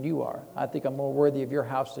finances than you are. I think I'm more worthy of your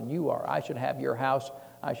house than you are. I should have your house.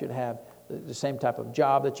 I should have the same type of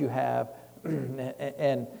job that you have.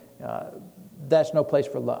 and that's no place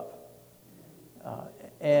for love.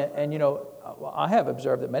 I have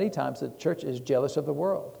observed that many times the church is jealous of the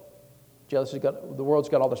world. The world's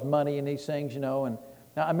got all this money and these things, And now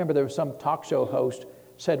I remember there was some talk show host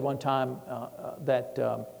said one time that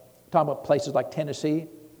talking about places like Tennessee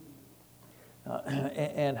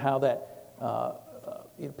and how that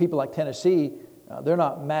people like Tennessee, they're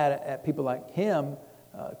not mad at people like him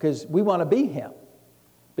because we want to be him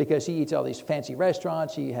because he eats all these fancy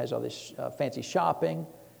restaurants, he has all this fancy shopping.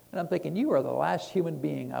 And I'm thinking, you are the last human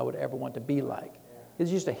being I would ever want to be like.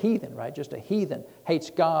 He's just a heathen, right? Just a heathen. Hates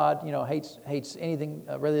God, hates anything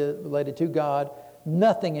really related to God.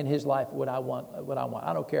 Nothing in his life would I want.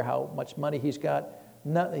 I don't care how much money he's got.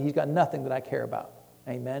 He's got nothing that I care about.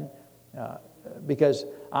 Amen? Because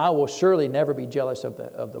I will surely never be jealous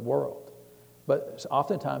of the world. But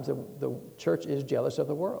oftentimes the church is jealous of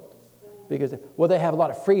the world. Because, they have a lot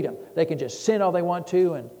of freedom. They can just sin all they want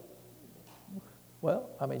to and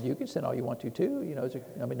you can sin all you want to too.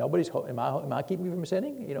 Nobody's. Am I keeping you from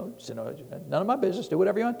sinning? Sin, none of my business. Do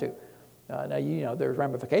whatever you want to. Now there's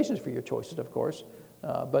ramifications for your choices, of course.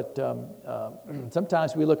 But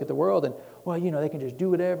sometimes we look at the world and they can just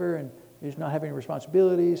do whatever and just not have any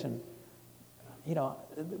responsibilities. And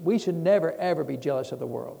we should never ever be jealous of the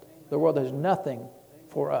world. The world has nothing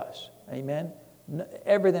for us. Amen.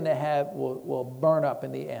 Everything they have will burn up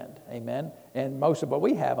in the end. Amen. And most of what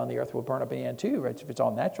we have on the earth will burn up in the end too, right? If it's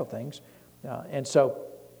all natural things. And so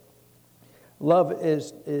love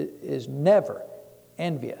is never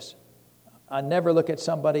envious. I never look at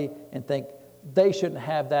somebody and think, they shouldn't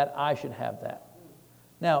have that, I should have that.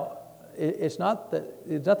 Now, it's not that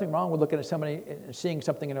there's nothing wrong with looking at somebody and seeing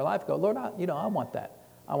something in their life and go, Lord, I want that.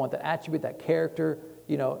 I want that attribute, that character.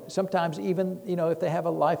 Sometimes even, if they have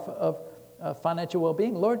a life of financial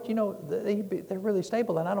well-being, Lord, they're really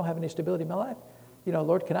stable and I don't have any stability in my life.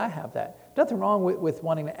 Lord, can I have that? Nothing wrong with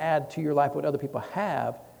wanting to add to your life what other people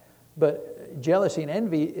have, but jealousy and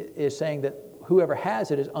envy is saying that whoever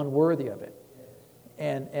has it is unworthy of it.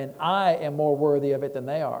 And I am more worthy of it than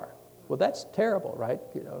they are. Well, that's terrible, right?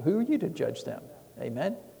 Who are you to judge them?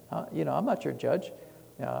 Amen? I'm not your judge.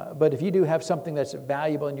 But if you do have something that's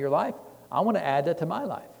valuable in your life, I want to add that to my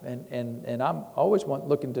life. And I'm always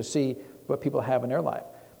looking to see what people have in their life.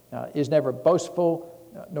 Is never boastful,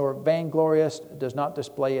 nor vainglorious, does not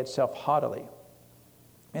display itself haughtily.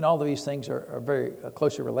 And all of these things are very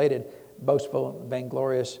closely related, boastful,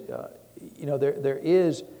 vainglorious. There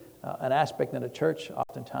is an aspect in the church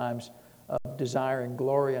oftentimes of desiring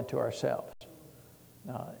glory unto ourselves.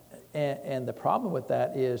 And the problem with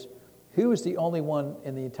that is, who is the only one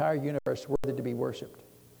in the entire universe worthy to be worshipped?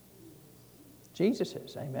 Jesus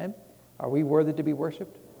is, amen? Are we worthy to be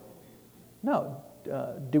worshipped? No.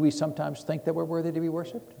 Do we sometimes think that we're worthy to be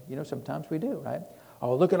worshipped? Sometimes we do, right?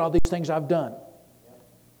 Oh, look at all these things I've done.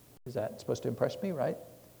 Is that supposed to impress me, right?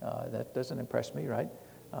 That doesn't impress me, right?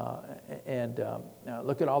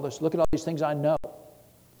 Look at all this. Look at all these things I know.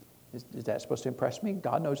 Is that supposed to impress me?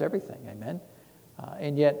 God knows everything, amen?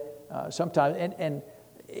 And yet, sometimes, and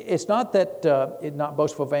it's not that it's not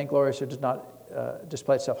boastful, vainglorious, or does not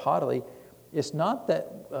display itself haughtily. It's not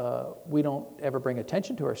that we don't ever bring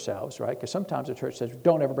attention to ourselves, right? Because sometimes the church says,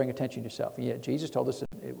 don't ever bring attention to yourself. And yet Jesus told us,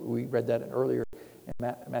 we read that earlier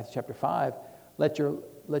in Matthew chapter 5, let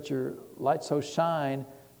your light so shine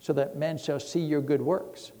so that men shall see your good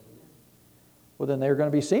works. Well, then they're going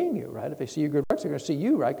to be seeing you, right? If they see your good works, they're going to see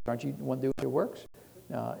you, right? Aren't you the one doing your works?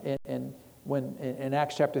 And when in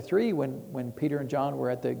Acts chapter 3, when Peter and John were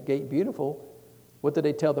at the gate beautiful, what did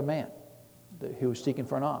they tell the man who was seeking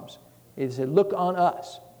for an alms? He said, look on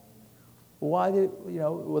us. Why did,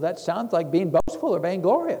 well, that sounds like being boastful or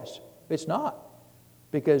vainglorious. It's not.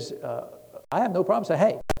 Because I have no problem saying,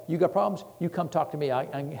 hey, you got problems? You come talk to me. I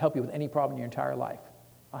can help you with any problem in your entire life.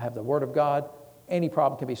 I have the Word of God. Any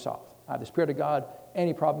problem can be solved. I have the Spirit of God.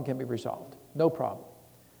 Any problem can be resolved. No problem.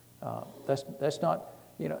 That's not,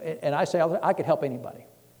 and I say I could help anybody.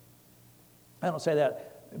 I don't say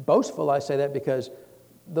that boastful. I say that because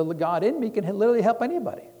the God in me can literally help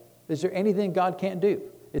anybody. Is there anything God can't do?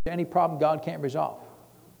 Is there any problem God can't resolve?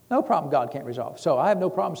 No problem God can't resolve. So I have no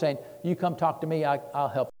problem saying, you come talk to me, I'll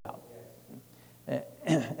help you out.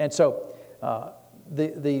 And so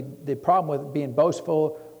the problem with being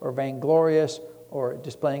boastful or vainglorious or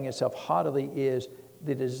displaying itself haughtily is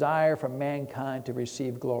the desire for mankind to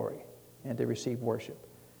receive glory and to receive worship.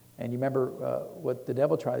 And you remember what the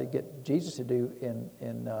devil tried to get Jesus to do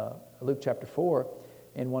in Luke chapter 4,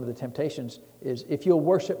 in one of the temptations, is if you'll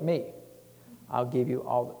worship me, I'll give you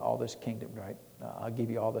all this kingdom, right? I'll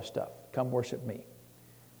give you all this stuff. Come worship me.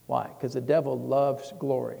 Why? Because the devil loves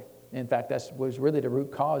glory. In fact, that was really the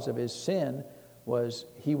root cause of his sin, was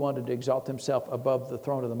he wanted to exalt himself above the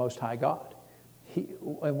throne of the Most High God.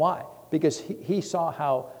 And why? Because he saw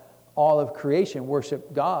how all of creation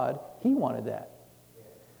worshiped God. He wanted that.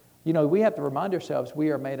 We have to remind ourselves we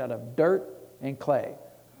are made out of dirt and clay.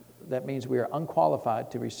 That means we are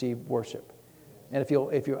unqualified to receive worship. And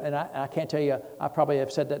and I can't tell you, I probably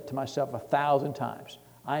have said that to myself 1,000 times.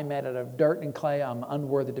 I'm made out of dirt and clay. I'm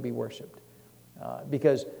unworthy to be worshipped.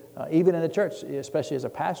 Because even in the church, especially as a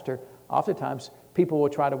pastor, oftentimes people will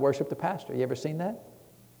try to worship the pastor. You ever seen that?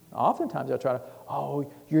 Oftentimes they'll try to,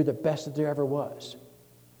 oh, you're the best that there ever was.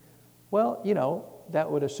 Well,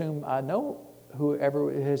 that would assume I know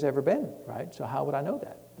whoever has ever been, right? So how would I know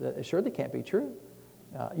that? It surely can't be true.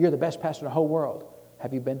 You're the best pastor in the whole world.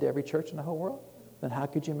 Have you been to every church in the whole world? Then how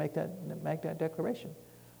could you make that declaration?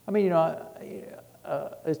 I mean,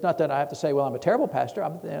 it's not that I have to say, well, I'm a terrible pastor.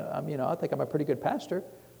 I think I'm a pretty good pastor,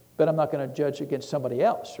 but I'm not going to judge against somebody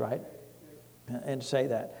else, right? And say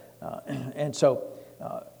that.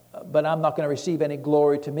 But I'm not going to receive any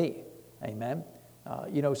glory to me. Amen.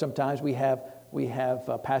 Sometimes we have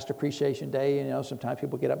Pastor Appreciation Day. Sometimes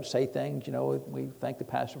people get up and say things. We thank the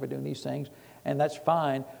pastor for doing these things, and that's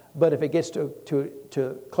fine. But if it gets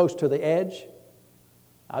to close to the edge,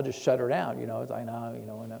 I'll just shut her down. It's like,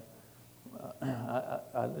 no,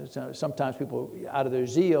 sometimes people, out of their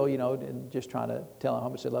zeal, and just trying to tell them how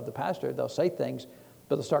much they love the pastor, they'll say things,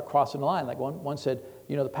 but they'll start crossing the line. Like one said,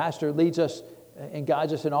 the pastor leads us and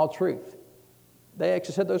guides us in all truth. They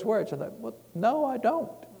actually said those words. I thought, well, no, I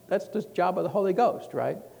don't. That's the job of the Holy Ghost,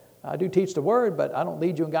 right? I do teach the word, but I don't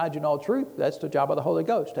lead you and guide you in all truth. That's the job of the Holy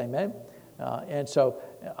Ghost, amen? And so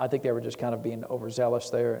I think they were just kind of being overzealous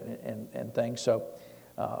there and things.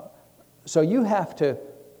 So you have to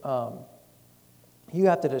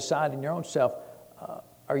decide in your own self,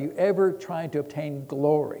 are you ever trying to obtain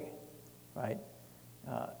glory, right?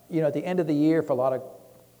 At the end of the year, for a lot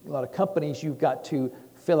of companies, you've got to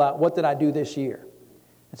fill out, what did I do this year?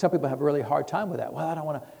 And some people have a really hard time with that. Well, I don't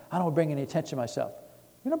want to bring any attention to myself.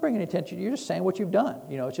 You're not bringing any attention. You're just saying what you've done.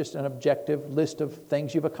 It's just an objective list of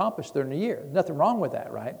things you've accomplished during the year. Nothing wrong with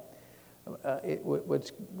that, right?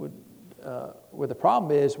 Where the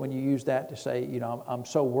problem is when you use that to say, I'm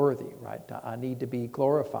so worthy, right? I need to be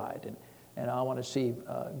glorified, and I want to see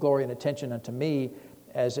glory and attention unto me.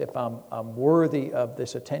 as if I'm worthy of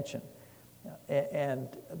this attention. And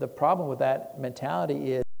the problem with that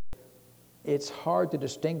mentality is it's hard to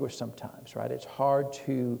distinguish sometimes, right? It's hard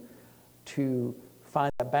to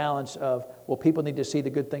find a balance of, well, people need to see the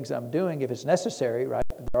good things I'm doing if it's necessary, right?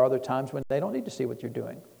 There are other times when they don't need to see what you're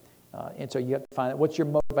doing. And so you have to find out what's your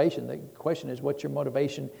motivation. The question is, what's your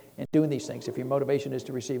motivation in doing these things? If your motivation is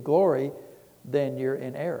to receive glory, then you're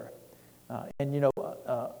in error.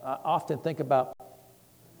 I often think about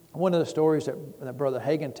one of the stories that Brother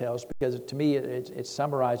Hagin tells, because to me it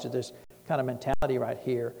summarizes this kind of mentality right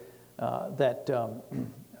here, that a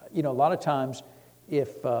lot of times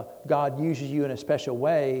if God uses you in a special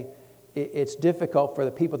way, it's difficult for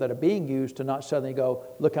the people that are being used to not suddenly go,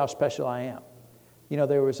 look how special I am.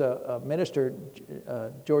 There was a minister,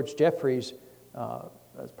 George Jeffreys,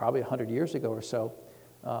 probably 100 years ago or so,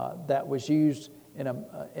 that was used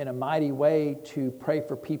in a mighty way to pray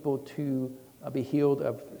for people to be healed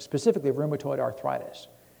of specifically rheumatoid arthritis,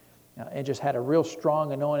 and just had a real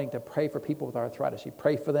strong anointing to pray for people with arthritis. He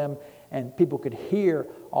prayed for them, and people could hear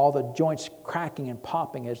all the joints cracking and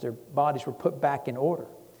popping as their bodies were put back in order.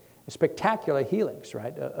 Spectacular healings,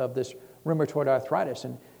 right, of this rheumatoid arthritis.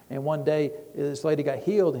 And one day, this lady got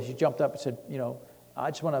healed, and she jumped up and said,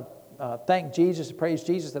 I just want to thank Jesus and praise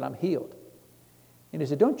Jesus that I'm healed. And he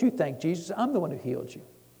said, don't you thank Jesus, I'm the one who healed you.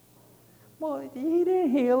 Well, he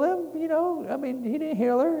didn't heal him, he didn't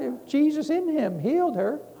heal her. Jesus in him healed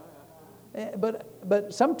her.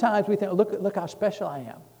 But sometimes we think, look how special I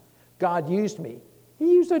am. God used me.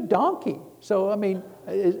 He used a donkey. So,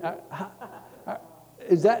 is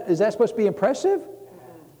that supposed to be impressive?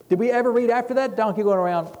 Did we ever read after that? Donkey going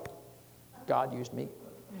around, God used me.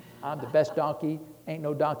 I'm the best donkey. Ain't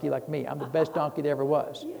no donkey like me. I'm the best donkey there ever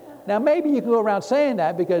was. Now, maybe you can go around saying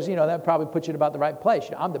that because, that probably puts you in about the right place.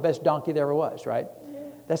 I'm the best donkey there ever was, right?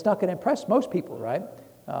 That's not going to impress most people, right?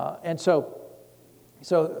 And so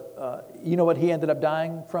you know what he ended up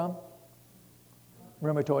dying from?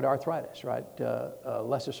 Rheumatoid arthritis, right?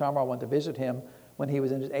 Lester Sumrall went to visit him when he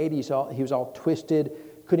was in his 80s. He was all twisted,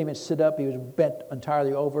 couldn't even sit up. He was bent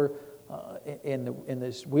entirely over in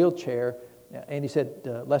this wheelchair. And he said,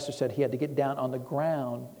 Lester said he had to get down on the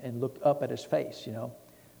ground and look up at his face,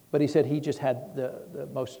 But he said he just had the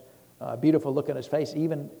most beautiful look on his face,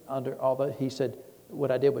 even under all that. He said,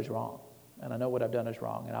 what I did was wrong, and I know what I've done is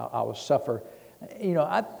wrong, and I will suffer.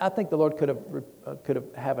 I think the Lord could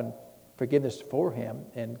have having forgiveness for him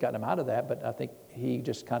and gotten him out of that, but I think he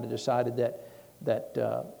just kind of decided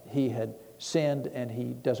that he had sinned and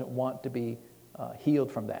he doesn't want to be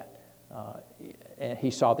healed from that. And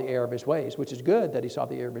he saw the error of his ways, which is good that he saw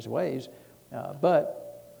the error of his ways, but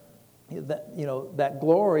that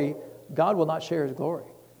glory, God will not share his glory.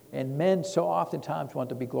 And men so oftentimes want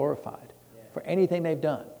to be glorified for anything they've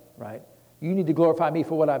done, right? You need to glorify me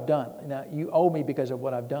for what I've done. Now, you owe me because of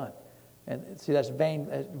what I've done. And see, that's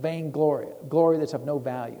vain glory that's of no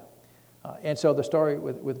value. And so the story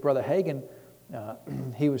with Brother Hagin,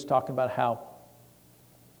 he was talking about how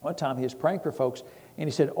one time he was praying for folks, and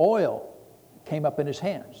he said oil came up in his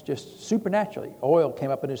hands, just supernaturally. Oil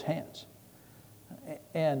came up in his hands.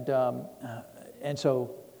 And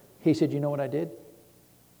so he said, you know what I did?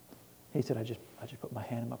 He said, I just put my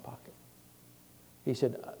hand in my pocket. He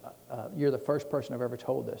said, you're the first person I've ever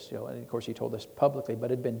told this. And of course he told this publicly,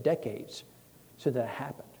 but it had been decades since that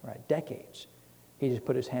happened, right? Decades. He just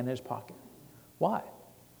put his hand in his pocket. Why?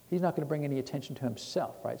 He's not going to bring any attention to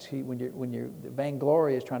himself, right? See, when you're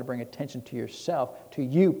vainglory is trying to bring attention to yourself, to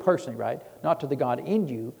you personally, right? Not to the God in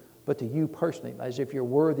you, but to you personally, as if you're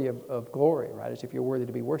worthy of glory, right? As if you're worthy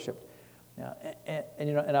to be worshipped.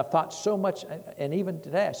 And I've thought so much, and even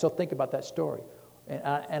today I still think about that story.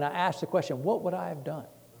 And I ask the question, what would I have done?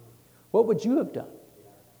 What would you have done?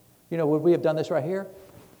 Would we have done this right here?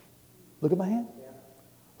 Look at my hand.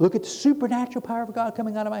 Look at the supernatural power of God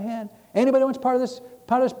coming out of my hand. Anybody wants part of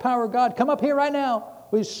this power of God, come up here right now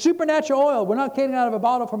with supernatural oil. We're not getting out of a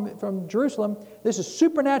bottle from Jerusalem. This is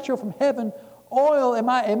supernatural from heaven. Oil in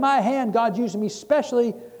my hand. God's using me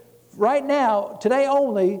specially right now, today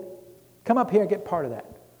only. Come up here and get part of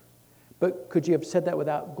that. But could you have said that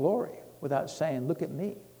without glory, without saying, look at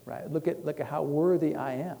me, right? Look at how worthy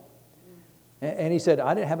I am. And he said,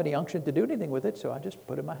 I didn't have any unction to do anything with it, so I just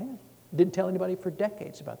put it in my hand. Didn't tell anybody for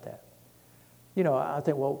decades about that. I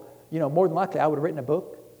think, well, more than likely I would have written a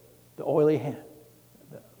book, The Oily Hand,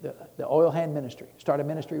 the Oil Hand Ministry. Start a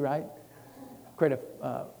ministry, right? Create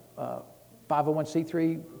a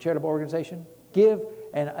 501c3 charitable organization. Give,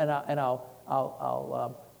 and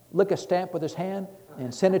I'll lick a stamp with his hand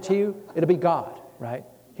and send it to you. It'll be God, right?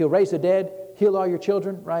 He'll raise the dead, heal all your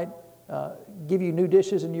children, right? give you new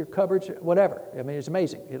dishes in your cupboards, whatever. I mean, it's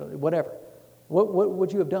amazing, whatever. What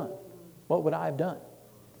would you have done? What would I have done?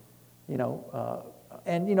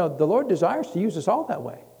 And the Lord desires to use us all that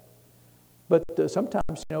way. But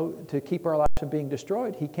sometimes, to keep our lives from being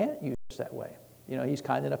destroyed, He can't use us that way. He's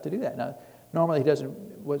kind enough to do that. Now, normally He doesn't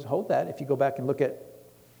withhold that. If you go back and look at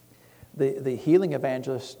the healing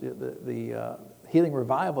evangelist, the healing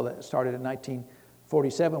revival that started in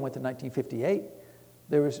 1947, went to 1958,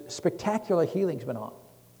 there was spectacular healings went on.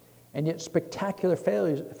 And yet spectacular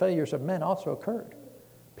failures of men also occurred.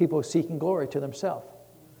 People seeking glory to themselves.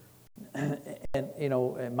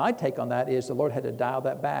 And my take on that is the Lord had to dial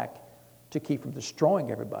that back to keep from destroying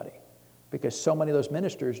everybody, because so many of those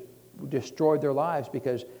ministers destroyed their lives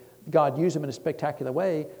because God used them in a spectacular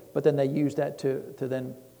way, but then they used that to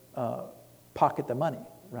then pocket the money,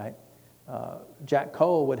 right? Jack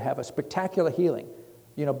Cole would have a spectacular healing,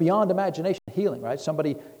 beyond imagination healing, right?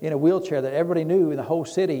 Somebody in a wheelchair that everybody knew in the whole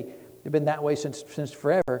city had been that way since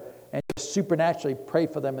forever, and just supernaturally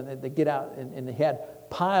prayed for them, and they get out, and they had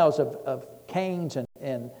piles of canes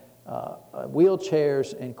and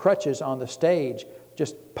wheelchairs and crutches on the stage,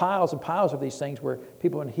 just piles and piles of these things where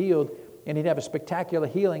people had been healed, and he'd have a spectacular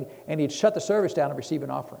healing, and he'd shut the service down and receive an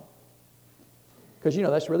offering. Because,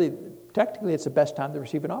 that's really, technically, it's the best time to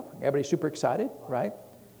receive an offering. Everybody's super excited, right?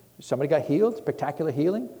 Somebody got healed, spectacular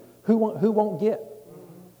healing. Who won't give?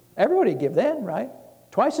 Everybody give then, right?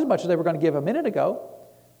 Twice as much as they were going to give a minute ago.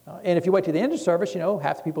 And if you wait to the end of the service,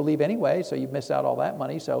 half the people leave anyway, so you've missed out all that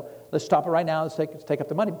money. So let's stop it right now. Let's take up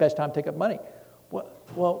the money. Best time to take up money.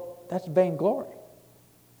 Well, that's vainglory.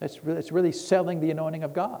 It's really selling the anointing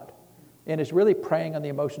of God. And it's really preying on the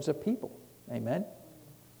emotions of people. Amen?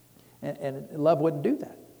 And love wouldn't do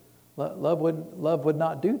that. Love would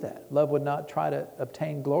not do that. Love would not try to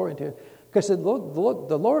obtain glory into it. Because the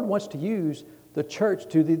Lord wants to use the church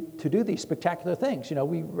to do these spectacular things.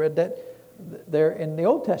 We read that there in the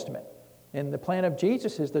Old Testament. And the plan of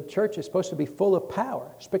Jesus is the church is supposed to be full of power,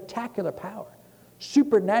 spectacular power,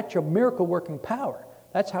 supernatural miracle-working power.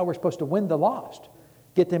 That's how we're supposed to win the lost,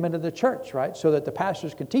 get them into the church, right? So that the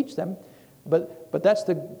pastors can teach them. But that's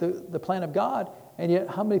the plan of God. And yet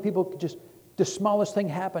how many people just, the smallest thing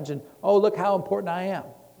happens and, oh, look how important I am.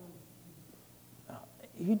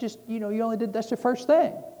 You just, you only did, that's the first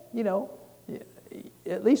thing.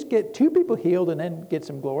 At least get 2 people healed and then get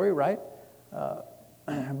some glory, right?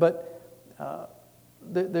 But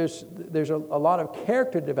there's a lot of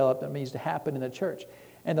character development that needs to happen in the church.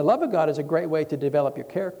 And the love of God is a great way to develop your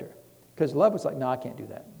character. Because love is like, no, I can't do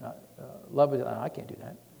that. Love is, no, I can't do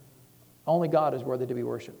that. Only God is worthy to be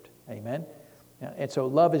worshipped. Amen? And so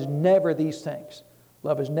love is never these things.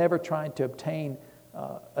 Love is never trying to obtain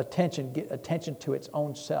get attention to its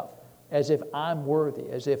own self, as if I'm worthy,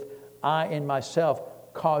 as if I in myself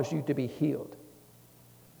cause you to be healed.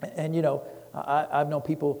 And I've known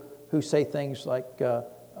people who say things like,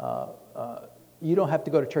 you don't have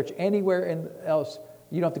to go to church anywhere else.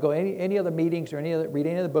 You don't have to go any other meetings or read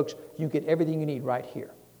any other books. You can get everything you need right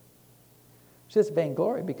here. So it's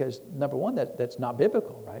vainglory because, number one, that's not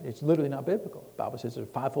biblical, right? It's literally not biblical. The Bible says there's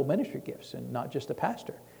 5-fold ministry gifts and not just a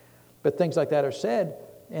pastor. But things like that are said,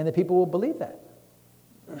 and the people will believe that.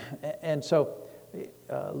 And so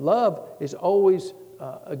love is always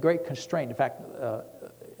a great constraint. In fact,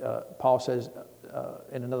 Paul says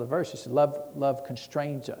in another verse, he says, love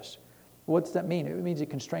constrains us. What does that mean? It means it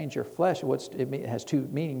constrains your flesh. It has 2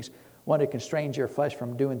 meanings. One, it constrains your flesh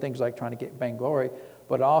from doing things like trying to get vainglory,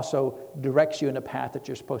 but it also directs you in a path that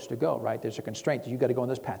you're supposed to go, right? There's a constraint. You've got to go on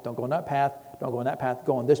this path. Don't go on that path. Don't go on that path.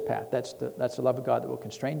 Go on this path. That's the love of God that will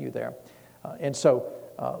constrain you there. And so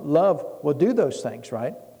love will do those things,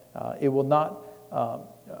 right? It will not...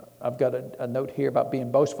 I've got a note here about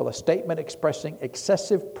being boastful, a statement expressing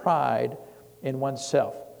excessive pride in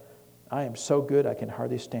oneself. I am so good I can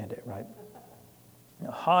hardly stand it, right?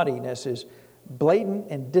 Haughtiness is blatant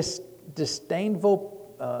and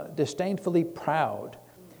disdainfully proud,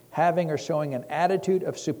 having or showing an attitude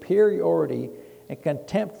of superiority and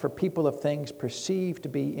contempt for people of things perceived to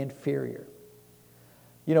be inferior.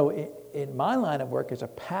 In my line of work as a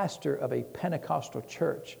pastor of a Pentecostal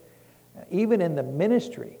church, even in the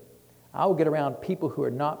ministry, I will get around people who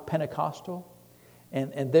are not Pentecostal,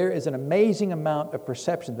 and there is an amazing amount of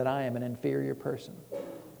perception that I am an inferior person.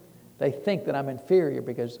 They think that I'm inferior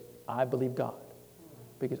because I believe God,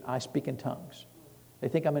 because I speak in tongues. They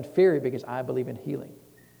think I'm inferior because I believe in healing.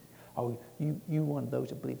 Oh, you one of those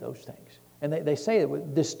that believe those things. And they say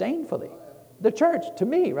it disdainfully. The church, to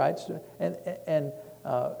me, right? And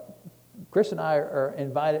Chris and I are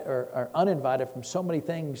invited or are uninvited from so many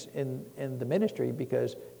things in the ministry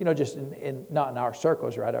because, just in not in our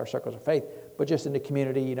circles, right? Our circles of faith, but just in the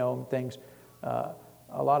community, and things. A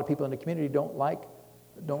lot of people in the community don't like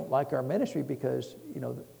our ministry because,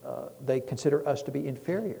 they consider us to be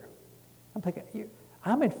inferior. I'm thinking,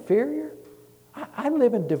 I'm inferior? I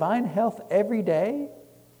live in divine health every day,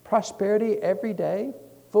 prosperity every day,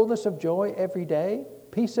 fullness of joy every day,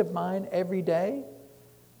 peace of mind every day.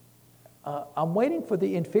 I'm waiting for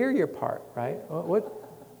the inferior part, right? What?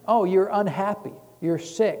 Oh, you're unhappy, you're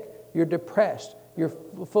sick, you're depressed, you're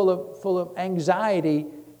full of anxiety,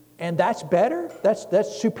 and that's better?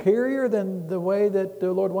 That's superior than the way that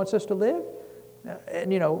the Lord wants us to live?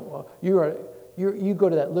 And you go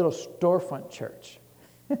to that little storefront church.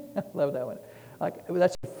 I love that one. Like,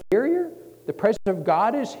 that's inferior? The presence of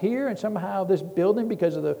God is here, and somehow this building,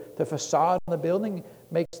 because of the facade on the building,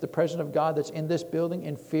 makes the presence of God that's in this building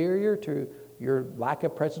inferior to your lack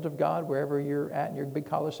of presence of God wherever you're at in your big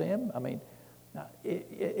Coliseum. I mean,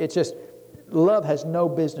 it's just, love has no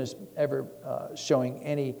business ever showing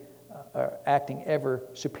any, acting ever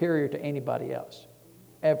superior to anybody else,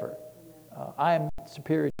 ever. I am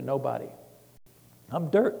superior to nobody. I'm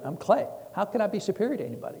dirt, I'm clay. How can I be superior to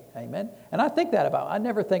anybody? Amen? And I think that about, I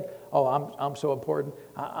never think, oh, I'm so important,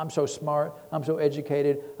 I'm so smart, I'm so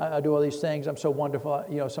educated, I do all these things, I'm so wonderful,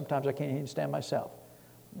 sometimes I can't even stand myself.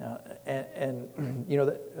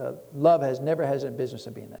 Love never has a business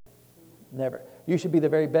of being that. Never. You should be the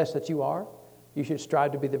very best that you are. You should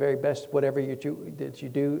strive to be the very best whatever that you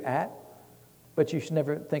do at. But you should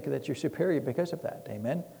never think that you're superior because of that.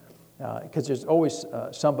 Amen? Because there's always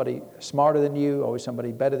somebody smarter than you, always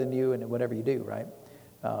somebody better than you in whatever you do, right?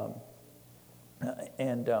 I'm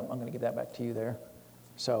going to give that back to you there.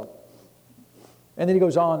 So, and then he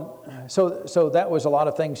goes on. So that was a lot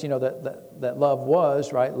of things, that love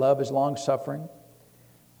was, right? Love is long-suffering.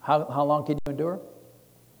 How long can you endure?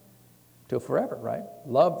 Till forever, right?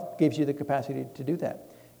 Love gives you the capacity to do that.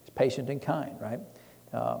 It's patient and kind, right?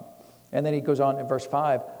 And then he goes on in verse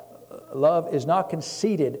 5. Love is not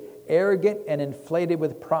conceited, arrogant, and inflated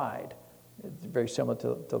with pride. It's very similar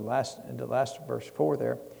to the last verse 4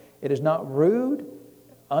 there. It is not rude,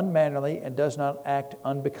 unmannerly, and does not act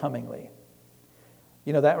unbecomingly.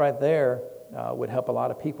 That right there would help a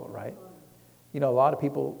lot of people, right? A lot of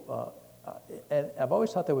people, and I've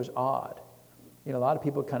always thought that was odd. A lot of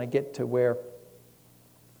people kind of get to where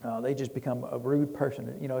they just become a rude person.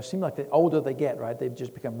 It seems like the older they get, right, they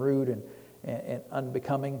just become rude and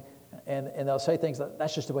unbecoming. And they'll say things like,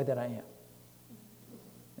 that's just the way that I am.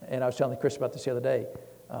 And I was telling Chris about this the other day.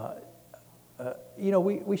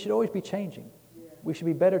 We should always be changing. We should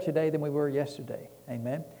be better today than we were yesterday.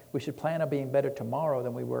 Amen. We should plan on being better tomorrow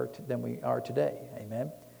than we are today.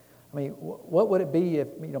 Amen. I mean, what would it be if,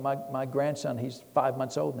 my grandson, he's 5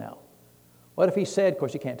 months old now. What if he said, of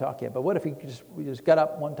course he can't talk yet, but what if we just got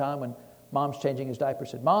up one time when Mom's changing his diaper,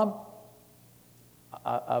 said, Mom,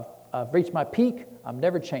 I've reached my peak. I'm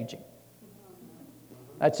never changing.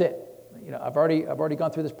 That's it. I've already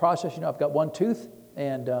gone through this process. I've got one tooth,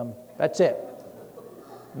 and that's it.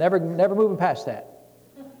 Never moving past that.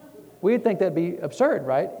 We'd think that'd be absurd,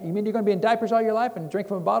 right? You mean you're going to be in diapers all your life and drink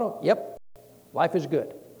from a bottle? Yep. Life is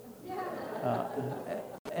good.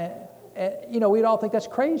 We'd all think that's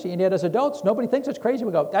crazy, and yet as adults, nobody thinks it's crazy.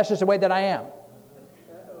 We go, that's just the way that I am.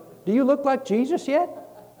 Do you look like Jesus yet?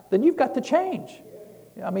 Then you've got to change.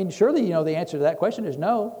 I mean, surely, the answer to that question is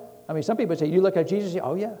no. I mean, some people say, you look like Jesus?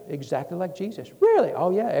 Oh, yeah, exactly like Jesus. Really? Oh,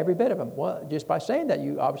 yeah, every bit of him. Well, just by saying that,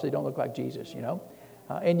 you obviously don't look like Jesus,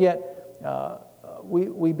 and yet,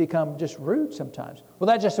 we become just rude sometimes. Well,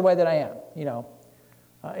 that's just the way that I am,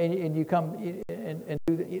 and you come and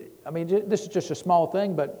do I mean, this is just a small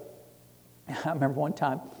thing, but I remember one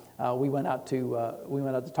time we went out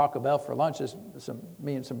to Taco Bell for lunch.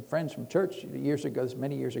 Me and some friends from church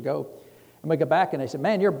many years ago. And we got back, and they said,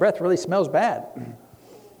 man, your breath really smells bad.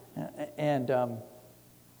 And,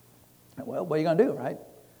 well, what are you going to do, right?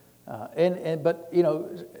 But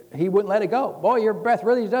he wouldn't let it go. Boy, your breath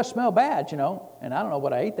really does smell bad, And I don't know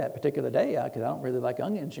what I ate that particular day, because I don't really like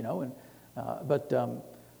onions, But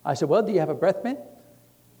I said, well, do you have a breath mint?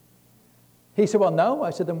 He said, well, no. I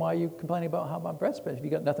said, then why are you complaining about how my breath smells? If you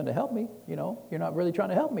got nothing to help me, you're not really trying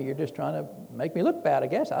to help me. You're just trying to make me look bad, I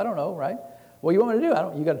guess. I don't know, right? What do you want me to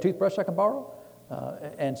do? You got a toothbrush I can borrow?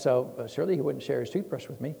 And so surely he wouldn't share his toothbrush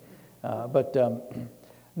with me.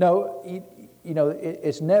 No,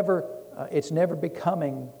 it's never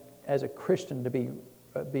becoming as a Christian to be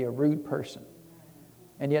a rude person.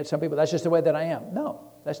 And yet some people, that's just the way that I am.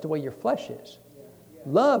 No, that's the way your flesh is.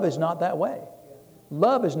 Love is not that way.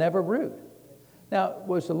 Love is never rude. Now,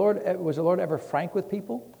 was the Lord ever frank with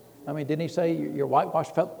people? I mean, didn't he say your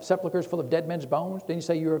whitewashed sepulchres full of dead men's bones? Didn't he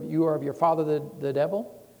say you are of your father the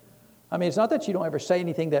devil? I mean, it's not that you don't ever say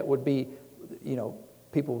anything that would be,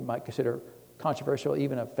 people might consider controversial,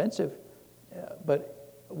 even offensive,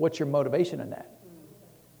 but what's your motivation in that?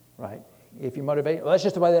 Right? If you're motivated, well, that's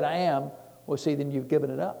just the way that I am, well, see, then you've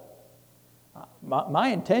given it up. My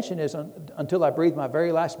intention is until I breathe my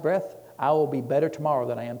very last breath, I will be better tomorrow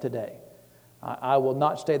than I am today. I will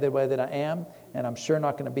not stay the way that I am, and I'm sure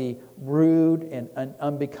not going to be rude and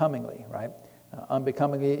unbecomingly, right?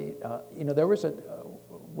 Unbecomingly, there was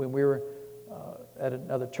when we were at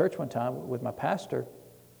another church one time with my pastor,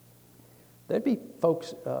 there'd be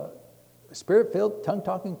folks, spirit-filled,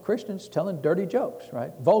 tongue-talking Christians telling dirty jokes,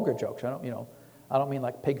 right? Vulgar jokes. I don't mean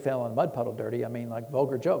like pig fell in a mud puddle dirty. I mean like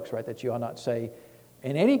vulgar jokes, right? That you ought not say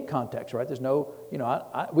in any context, right? There's no,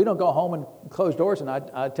 we don't go home and close doors and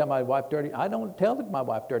I tell my wife dirty. I don't tell my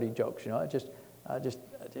wife dirty jokes.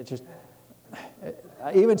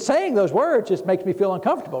 Even saying those words just makes me feel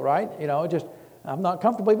uncomfortable, right? I'm not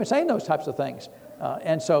comfortable even saying those types of things.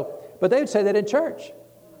 But they would say that in church.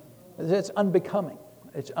 It's unbecoming.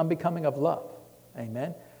 It's unbecoming of love.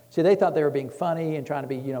 Amen. See, they thought they were being funny and trying to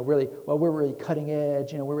be, really, well, we're really cutting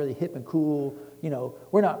edge, we're really hip and cool,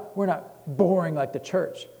 we're not boring like the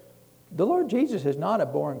church. The Lord Jesus is not a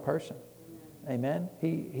boring person. Amen.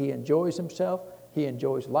 He enjoys himself. He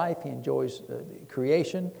enjoys life. He enjoys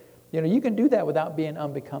creation. You can do that without being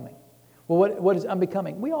unbecoming. Well, what is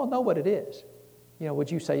unbecoming? We all know what it is.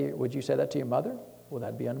 Would you say that to your mother? Well,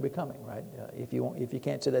 that'd be unbecoming, right? If you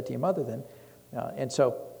can't say that to your mother, then,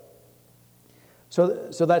 So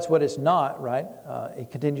that's what it's not, right?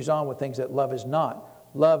 It continues on with things that love is not.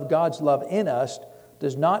 Love, God's love in us,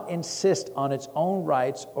 does not insist on its own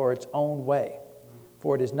rights or its own way,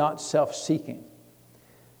 for it is not self-seeking.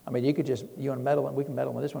 I mean, you want to meddle, and we can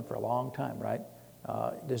meddle with this one for a long time, right?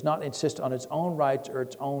 It does not insist on its own rights or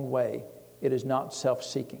its own way. It is not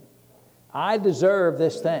self-seeking. I deserve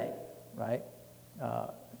this thing, right?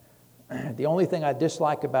 The only thing I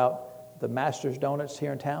dislike about the Master's Donuts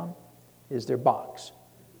here in town is their box,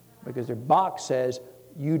 because their box says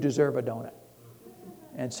you deserve a donut.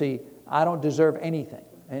 And see, I don't deserve anything.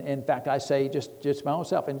 And in fact, I say just my own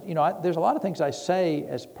self. And there's a lot of things I say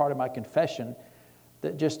as part of my confession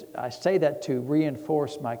that I say that to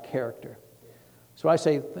reinforce my character. So I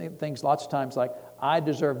say things lots of times like, I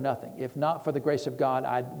deserve nothing. If not for the grace of God,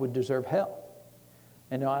 I would deserve hell.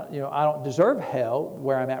 And I don't deserve hell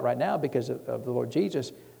where I'm at right now because of the Lord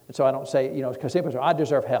Jesus. And so I don't say, because people say, I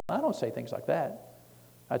deserve hell. I don't say things like that.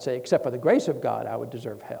 I'd say, except for the grace of God, I would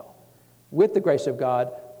deserve hell. With the grace of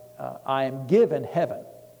God, I am given heaven.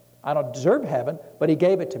 I don't deserve heaven, but he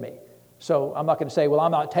gave it to me. So I'm not going to say, well,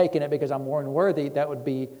 I'm not taking it because I'm more unworthy. That would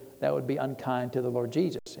be unkind to the Lord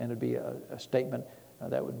Jesus, and it would be a statement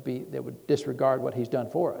that would disregard what he's done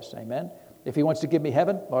for us. Amen. If he wants to give me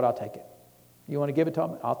heaven, Lord, I'll take it. You want to give it to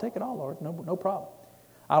him? I'll take it all, Lord. No problem.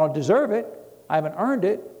 I don't deserve it. I haven't earned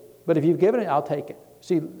it, but if you've given it, I'll take it.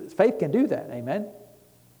 See, faith can do that. Amen.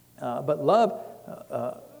 But love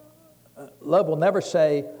will never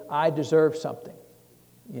say, I deserve something.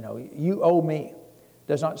 You owe me. It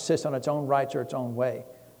does not insist on its own rights or its own way.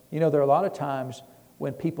 There are a lot of times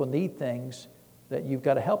when people need things that you've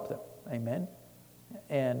got to help them. Amen.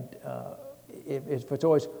 And if it's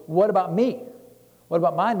always, what about me? What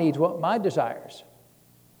about my needs? What my desires?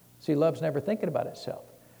 See, love's never thinking about itself.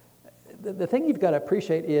 The thing you've got to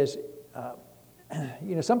appreciate is,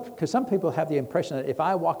 because some people have the impression that if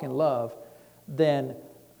I walk in love, then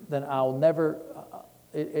I'll never,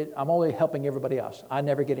 I'm only helping everybody else. I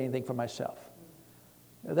never get anything for myself.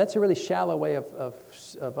 That's a really shallow way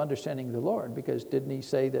of understanding the Lord, because didn't he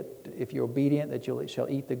say that if you're obedient, that you shall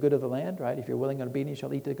eat the good of the land, right? If you're willing and obedient, you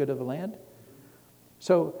shall eat the good of the land.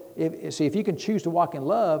 So, if you can choose to walk in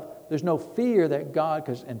love, there's no fear that God,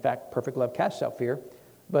 because in fact, perfect love casts out fear.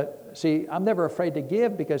 But see, I'm never afraid to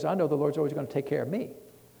give because I know the Lord's always going to take care of me.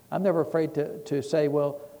 I'm never afraid to say,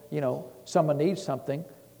 well, someone needs something,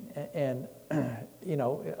 and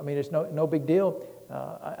it's no big deal.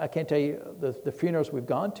 I can't tell you the funerals we've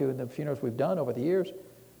gone to and the funerals we've done over the years.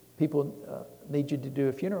 People need you to do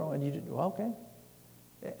a funeral, and you do, well, okay.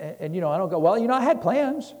 And I don't go, well, I had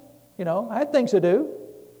plans. I had things to do.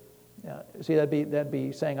 See, that'd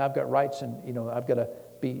be saying I've got rights, and I've got to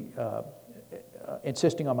be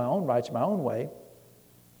insisting on my own rights, my own way,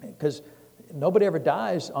 because nobody ever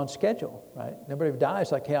dies on schedule, right? Nobody ever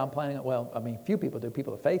dies like, hey, I'm planning it. Well, few people do.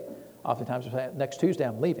 People of faith oftentimes say, next Tuesday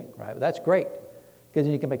I'm leaving, right? That's great, because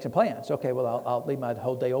then you can make some plans. Okay, well, I'll leave my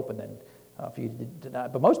whole day open then for you to die.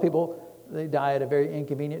 But most people, they die at a very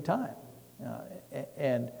inconvenient time.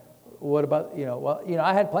 And what about,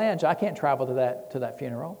 I had plans. I can't travel to that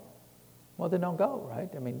funeral. Well, then don't go, right?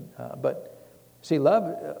 I mean, but see,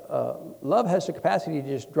 love has the capacity to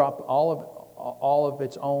just drop all of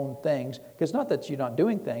its own things. Because not that you're not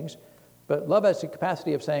doing things, but love has the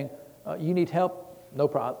capacity of saying, you need help. No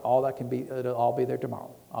problem. It'll all be there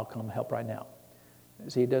tomorrow. I'll come help right now.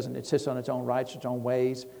 See, it doesn't insist on its own rights, its own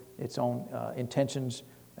ways, its own intentions.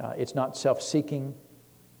 It's not self-seeking.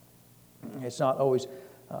 It's not always.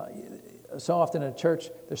 So often in a church,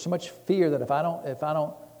 there's so much fear that if I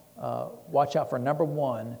don't watch out for number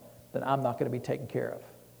one, then I'm not going to be taken care of.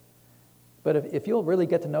 But if you'll really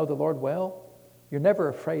get to know the Lord well, you're never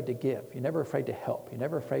afraid to give. You're never afraid to help. You're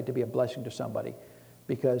never afraid to be a blessing to somebody,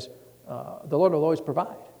 because the Lord will always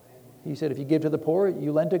provide. He said, if you give to the poor,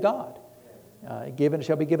 you lend to God. Given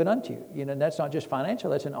shall be given unto you. And that's not just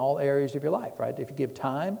financial, that's in all areas of your life, right? If you give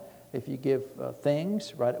time, if you give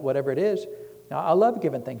things, right, whatever it is. Now, I love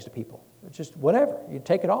giving things to people. It's just whatever. You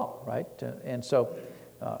take it all, right? And so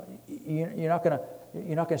you're not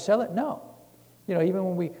gonna sell it? No.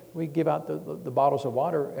 Even when we give out the bottles of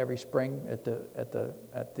water every spring at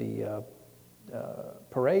the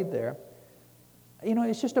parade there,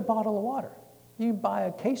 it's just a bottle of water. You can buy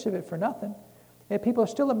a case of it for nothing. And people are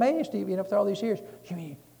still amazed, even after all these years. You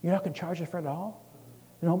mean you're not going to charge us for it at all?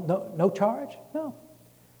 No charge? No.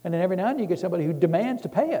 And then every now and then you get somebody who demands to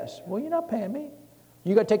pay us. Well, you're not paying me.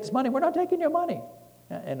 You got to take this money. We're not taking your money.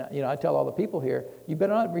 And I tell all the people here, you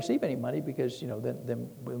better not receive any money, because then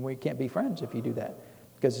we can't be friends if you do that,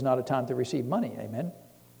 because it's not a time to receive money. Amen.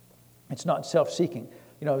 It's not self-seeking.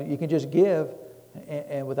 You can just give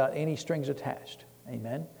and without any strings attached.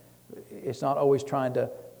 Amen. It's not always trying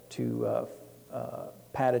to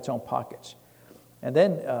pad its own pockets. And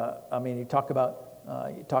then you talk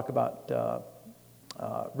about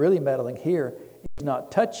really meddling here. It's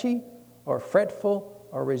not touchy or fretful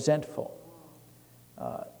or resentful.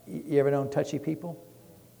 You ever known touchy people?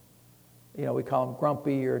 We call them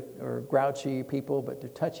grumpy or grouchy people, but they're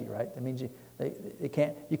touchy, right? That means you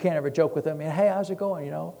can't ever joke with them. Hey, how's it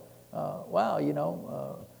going? Wow,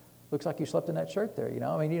 looks like you slept in that shirt there. You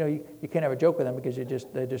can't ever joke with them because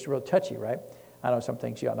they're just real touchy, right? I know some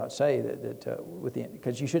things you ought not say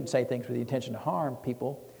because you shouldn't say things with the intention to harm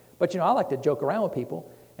people. But I like to joke around with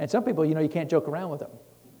people, and some people, you can't joke around with them.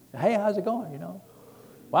 Hey, how's it going?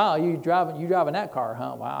 Wow, you driving that car,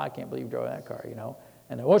 huh? Wow, I can't believe you drove that car.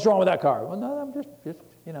 And what's wrong with that car? Well, no, I'm just.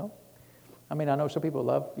 I know some people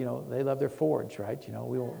love, they love their Fords, right?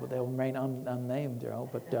 They'll remain unnamed,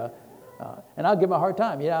 but. And I'll give them a hard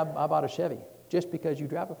time. Yeah, I bought a Chevy just because you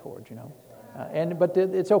drive a Ford, but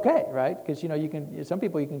it's okay, right? Because some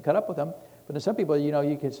people you can cut up with them, but then some people you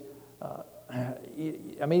can.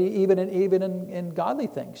 Even in godly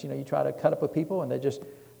things, you try to cut up with people, and they're just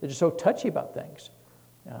so touchy about things,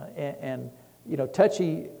 and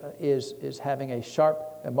touchy is having a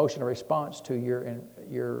sharp emotional response to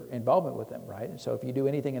your involvement with them, right? And so if you do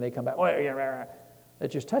anything and they come back, they're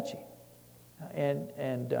just touchy.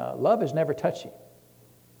 And love is never touchy.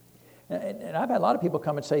 And I've had a lot of people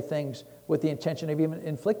come and say things with the intention of even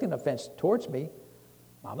inflicting offense towards me.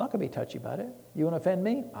 I'm not going to be touchy about it. You want to offend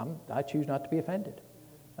me? I choose not to be offended.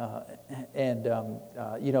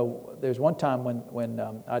 There's one time when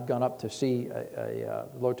I'd gone up to see the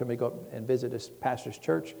Lord told me to go up and visit this pastor's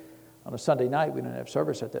church on a Sunday night. We didn't have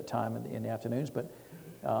service at that time in the afternoons, but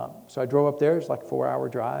so I drove up there. It's like a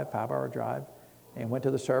 5-hour drive, and went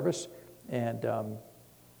to the service. And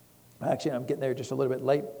actually, I'm getting there just a little bit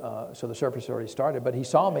late, so the service already started. But he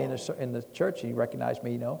saw me in the church. He recognized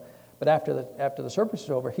me, But after the service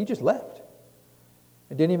was over, he just left.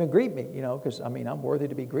 And didn't even greet me, because, I'm worthy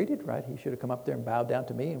to be greeted, right? He should have come up there and bowed down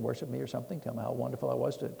to me and worshiped me or something, tell me how wonderful I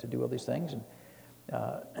was to do all these things.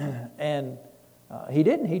 And he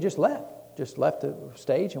didn't. He just left. Just left the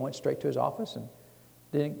stage and went straight to his office. And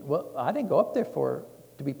I didn't go up there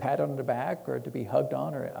to be patted on the back or to be hugged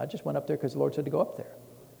on, or I just went up there because the Lord said to go up there.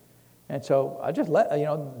 And so I just left,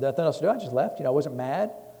 nothing else to do. I just left, I wasn't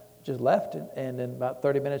mad, just left. And then about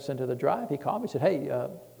 30 minutes into the drive, he called me and said, hey,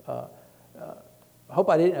 I hope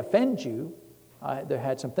I didn't offend you. There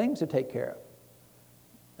had some things to take care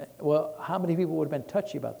of. Well, how many people would have been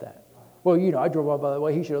touchy about that? Well, I drove up by the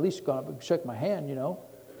way. He should at least gone up and shook my hand,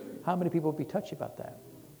 How many people would be touchy about that?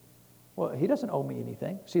 Well, he doesn't owe me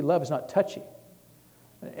anything. See, love is not touchy.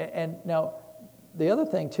 And now, the other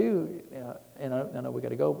thing too, and I know we got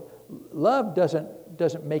to go. Love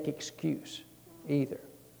doesn't make excuse either.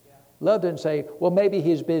 Love doesn't say, well, maybe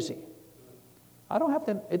he's busy. I don't have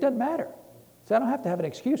to. It doesn't matter. So I don't have to have an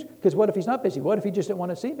excuse. Because what if he's not busy? What if he just didn't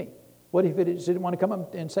want to see me? What if he just didn't want to come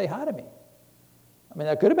up and say hi to me?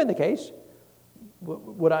 That could have been the case.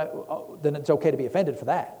 then it's okay to be offended for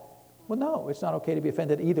that. Well, no, it's not okay to be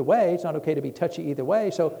offended either way. It's not okay to be touchy either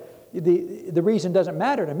way. So the reason doesn't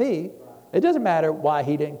matter to me. It doesn't matter why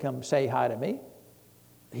he didn't come say hi to me.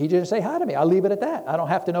 He didn't say hi to me. I'll leave it at that. I don't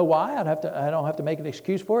have to know why. I don't have to make an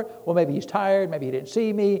excuse for it. Well, maybe he's tired. Maybe he didn't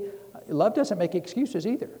see me. Love doesn't make excuses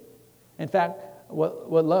either. In fact,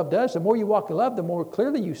 what love does, the more you walk in love, the more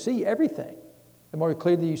clearly you see everything. The more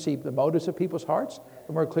clearly you see the motives of people's hearts,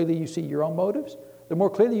 the more clearly you see your own motives, the more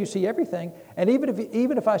clearly you see everything. And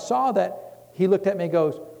even if I saw that he looked at me and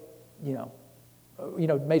goes,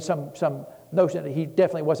 made some notion that he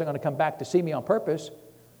definitely wasn't going to come back to see me on purpose,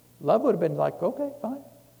 love would have been like, okay, fine.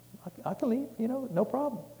 I can leave, no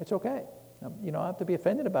problem. It's okay. I don't have to be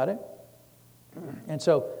offended about it. And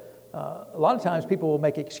so a lot of times people will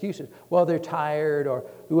make excuses. Well, they're tired, or,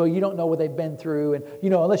 well, you don't know what they've been through. And,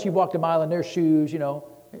 unless you've walked a mile in their shoes, I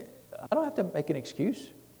don't have to make an excuse.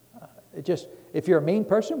 If you're a mean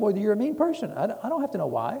person, well, you're a mean person. I don't have to know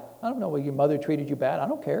why. I don't know why your mother treated you bad. I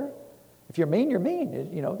don't care. If you're mean, you're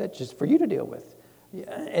mean. That's just for you to deal with.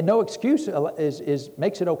 And no excuse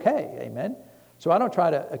makes it okay. Amen. So I don't try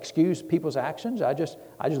to excuse people's actions. I just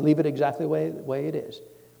leave it exactly the way it is.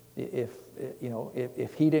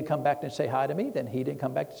 If he didn't come back and say hi to me, then he didn't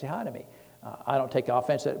come back to say hi to me. I don't take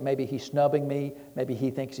offense that maybe he's snubbing me. Maybe he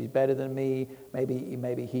thinks he's better than me.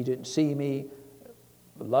 Maybe he didn't see me.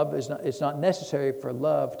 Love is not. It's not necessary for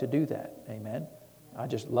love to do that. Amen.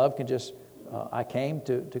 Love can just. I came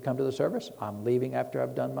to come to the service. I'm leaving after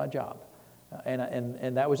I've done my job,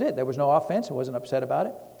 and that was it. There was no offense. I wasn't upset about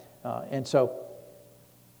it, and so.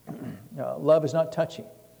 Love is not touchy.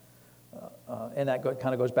 And that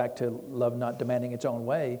kind of goes back to love not demanding its own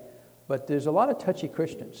way. But there's a lot of touchy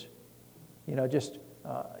Christians. A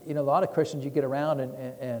lot of Christians you get around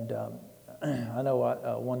and I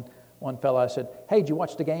know one fella, I said, hey, did you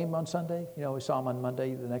watch the game on Sunday? We saw him on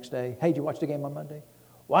Monday the next day. Hey, did you watch the game on Monday?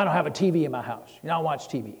 Well, I don't have a TV in my house. I don't watch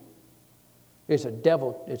TV. It's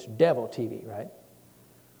devil TV, right?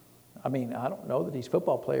 I mean, I don't know that these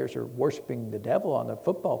football players are worshiping the devil on the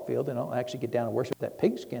football field. They don't actually get down and worship that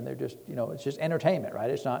pigskin. They're just, it's just entertainment, right?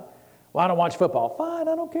 It's not, well, I don't watch football. Fine,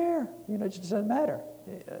 I don't care. It just doesn't matter.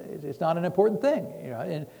 It's not an important thing,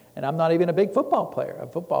 and I'm not even a big football player, a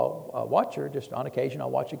football watcher. Just on occasion, I'll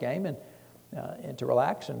watch a game and to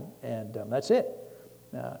relax, and that's it.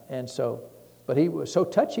 But he was so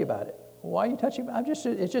touchy about it. Why are you touchy?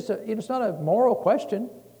 It's not a moral question.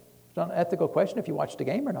 It's not an ethical question if you watch the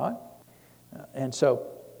game or not. And so,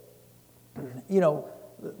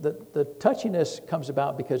 the touchiness comes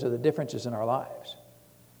about because of the differences in our lives.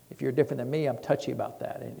 If you're different than me, I'm touchy about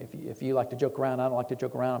that. And if you like to joke around, I don't like to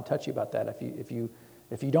joke around, I'm touchy about that. If you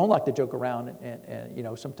don't like to joke around,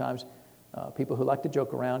 and sometimes people who like to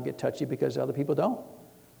joke around get touchy because other people don't.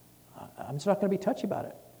 I'm just not going to be touchy about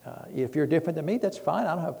it. If you're different than me, that's fine.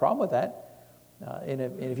 I don't have a problem with that. And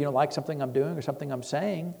if you don't like something I'm doing or something I'm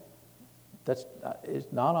saying,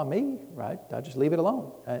 it's not on me, right? I just leave it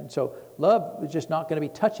alone. And so love is just not going to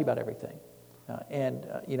be touchy about everything.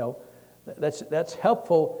 That's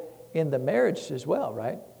helpful in the marriage as well,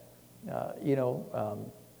 right?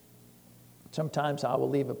 Sometimes I will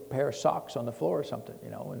leave a pair of socks on the floor or something,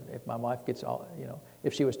 and if my wife gets all,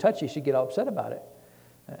 if she was touchy, she'd get all upset about it.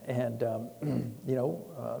 And,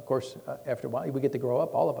 of course, after a while, we get to grow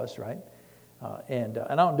up, all of us, right? And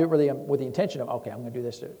I don't do it really with the intention of, okay, I'm going to do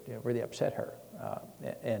this to really upset her.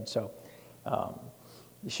 And so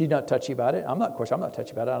she's not touchy about it. I'm not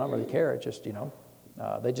touchy about it. I don't really care. It just,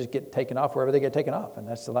 they just get taken off wherever they get taken off, and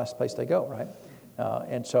that's the last place they go, right?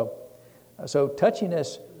 And so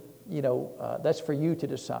touchiness, that's for you to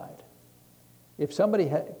decide. If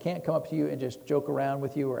somebody can't come up to you and just joke around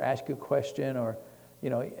with you or ask you a question or,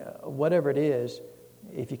 whatever it is,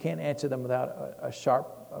 if you can't answer them without a sharp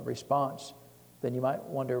response, then you might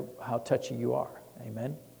wonder how touchy you are.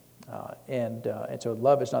 Amen? And so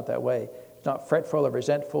love is not that way. It's not fretful or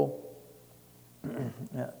resentful.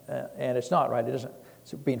 And it's not, right? It doesn't.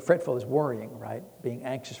 So being fretful is worrying, right? Being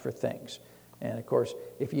anxious for things. And, of course,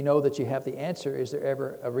 if you know that you have the answer, is there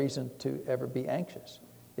ever a reason to ever be anxious?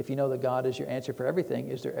 If you know that God is your answer for everything,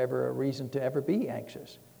 is there ever a reason to ever be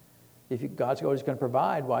anxious? If God's always going to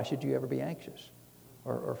provide, why should you ever be anxious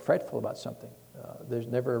or fretful about something? There's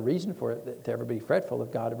never a reason for it to ever be fretful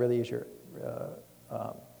if God really is your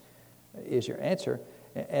answer.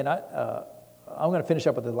 And I'm going to finish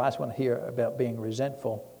up with the last one here about being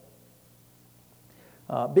resentful.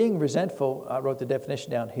 Being resentful, I wrote the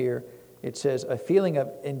definition down here. It says, a feeling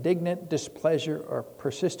of indignant displeasure or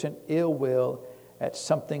persistent ill will at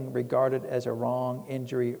something regarded as a wrong,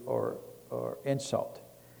 injury, or insult.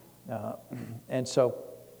 And so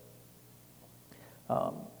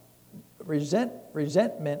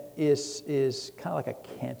Resentment is kind of like a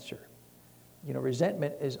cancer.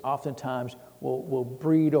 Resentment is oftentimes will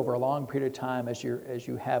breed over a long period of time as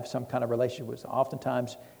you have some kind of relationship with.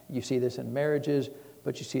 Oftentimes you see this in marriages,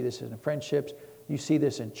 but you see this in friendships. You see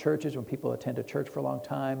this in churches when people attend a church for a long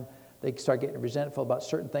time. They start getting resentful about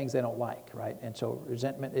certain things they don't like, right? And so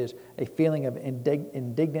resentment is a feeling of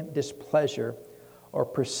indignant displeasure or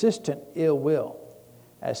persistent ill will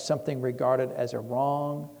as something regarded as a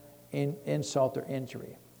wrong, insult, or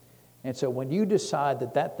injury. And so when you decide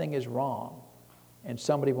that that thing is wrong and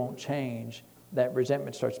somebody won't change, that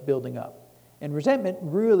resentment starts building up. And resentment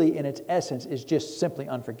really in its essence is just simply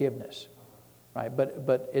unforgiveness, right?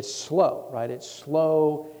 But it's slow, right? It's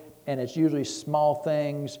slow, and it's usually small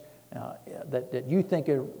things that you think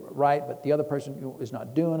are right, but the other person is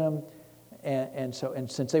not doing them. And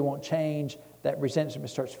since they won't change, that resentment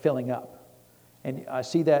starts filling up. And I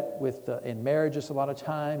see that in marriages a lot of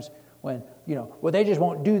times when, well, they just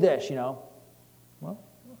won't do this, Well,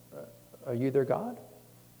 are you their God?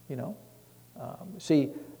 And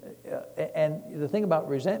the thing about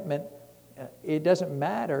resentment, it doesn't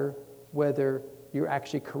matter whether you're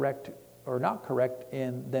actually correct or not correct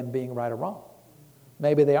in them being right or wrong.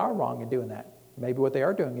 Maybe they are wrong in doing that. Maybe what they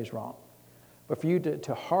are doing is wrong. But for you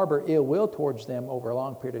to harbor ill will towards them over a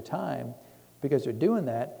long period of time because they're doing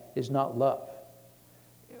that is not love.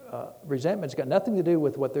 Resentment's got nothing to do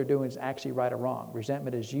with what they're doing is actually right or wrong.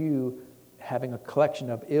 Resentment is you having a collection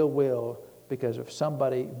of ill will because of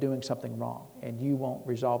somebody doing something wrong, and you won't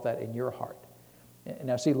resolve that in your heart.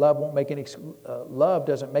 Now, see, love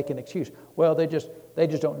doesn't make an excuse. Well, they just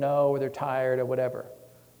don't know, or they're tired, or whatever.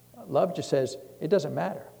 Love just says it doesn't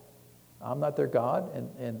matter. I'm not their God,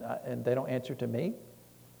 and they don't answer to me.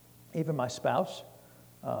 Even my spouse,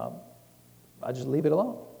 I just leave it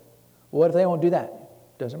alone. What if they won't do that?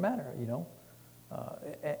 Doesn't matter,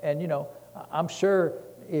 I'm sure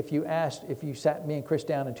if you sat me and Chris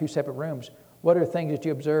down in two separate rooms, what are things that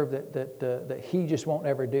you observe that he just won't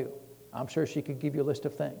ever do? I'm sure she could give you a list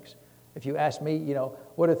of things. If you ask me,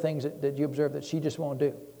 what are things that you observe that she just won't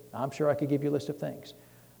do? I'm sure I could give you a list of things.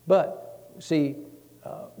 But see,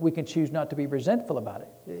 we can choose not to be resentful about it.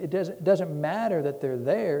 It doesn't matter that they're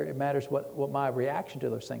there. It matters what my reaction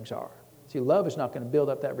to those things are. See, love is not going to build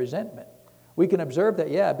up that resentment. We can observe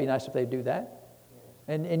that, yeah, it'd be nice if they do that.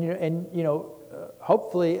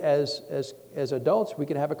 Hopefully as adults, we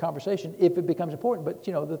can have a conversation if it becomes important. But,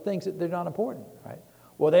 the things that they're not important, right?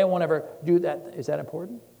 Well, they won't ever do that. Is that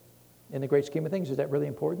important? In the great scheme of things, is that really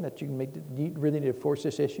important that you really need to force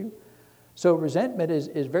this issue? So resentment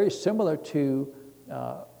is very similar to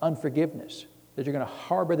unforgiveness, that you're going to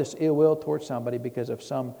harbor this ill will towards somebody because of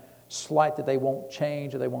some slight that they won't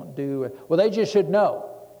change or they won't do. Well, they just should know.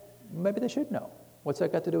 Maybe they should know. What's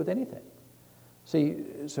that got to do with anything? See,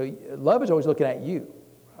 so love is always looking at you.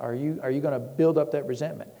 Are you going to build up that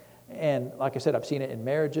resentment? And like I said, I've seen it in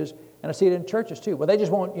marriages, and I see it in churches too. Well, they just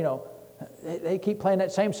won't, they keep playing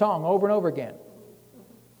that same song over and over again.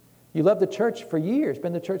 You love the church for years,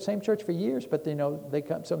 been the same church for years, but they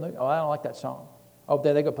come something. Oh, I don't like that song. Oh,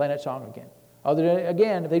 there they go playing that song again. Oh,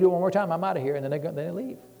 again, if they do it one more time, I'm out of here, and then they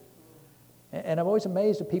leave. And I'm always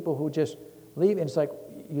amazed at people who just leave, and it's like,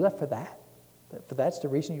 you left for that? That's the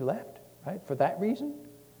reason you left, right? For that reason?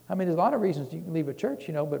 I mean, there's a lot of reasons you can leave a church,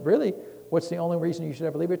 but really, what's the only reason you should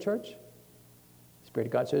ever leave a church? The Spirit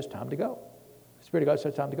of God says, time to go. The Spirit of God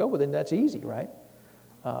says, time to go. Well, then that's easy, right?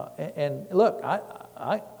 And look,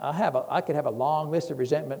 I could have a long list of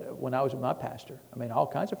resentment when I was with my pastor. I mean, all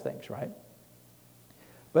kinds of things, right?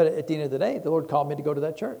 But at the end of the day, the Lord called me to go to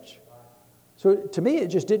that church. So to me, it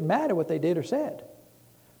just didn't matter what they did or said.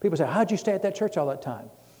 People say, how'd you stay at that church all that time?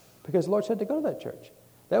 Because the Lord said to go to that church.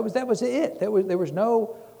 That was it. There was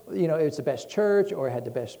no, it's the best church, or it had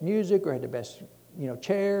the best music, or it had the best,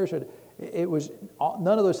 chairs. Or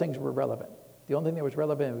none of those things were relevant. The only thing that was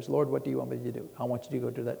relevant was, Lord, what do you want me to do? I want you to go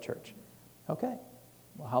to that church. Okay.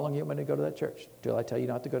 Well, how long do you want me to go to that church? Till I tell you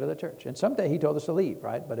not to go to that church. And someday he told us to leave,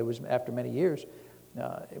 right? But it was after many years.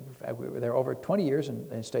 We were there over 20 years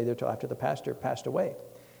and stayed there till after the pastor passed away.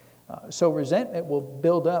 So resentment will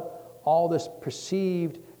build up all this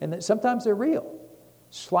perceived, and that sometimes they're real,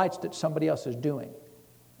 slights that somebody else is doing.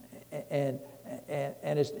 And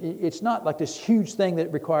it's not like this huge thing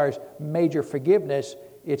that requires major forgiveness.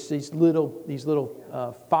 It's these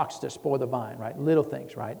little foxes that spoil the vine, right? Little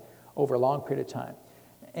things, right? Over a long period of time.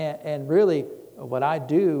 And really, what I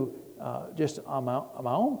do, just on my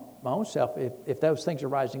own self, if those things are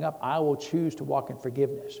rising up, I will choose to walk in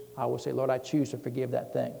forgiveness. I will say, Lord, I choose to forgive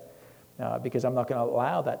that thing, because I'm not going to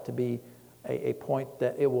allow that to be a point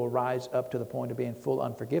that it will rise up to the point of being full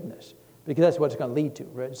unforgiveness. because that's what it's going to lead to.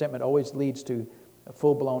 Resentment always leads to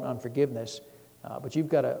full-blown unforgiveness. But you've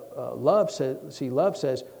got to love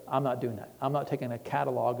says, I'm not doing that. I'm not taking a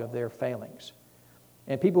catalog of their failings.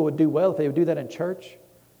 And people would do well if they would do that in church.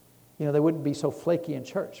 They wouldn't be so flaky in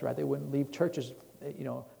church, right? They wouldn't leave churches.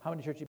 How many churches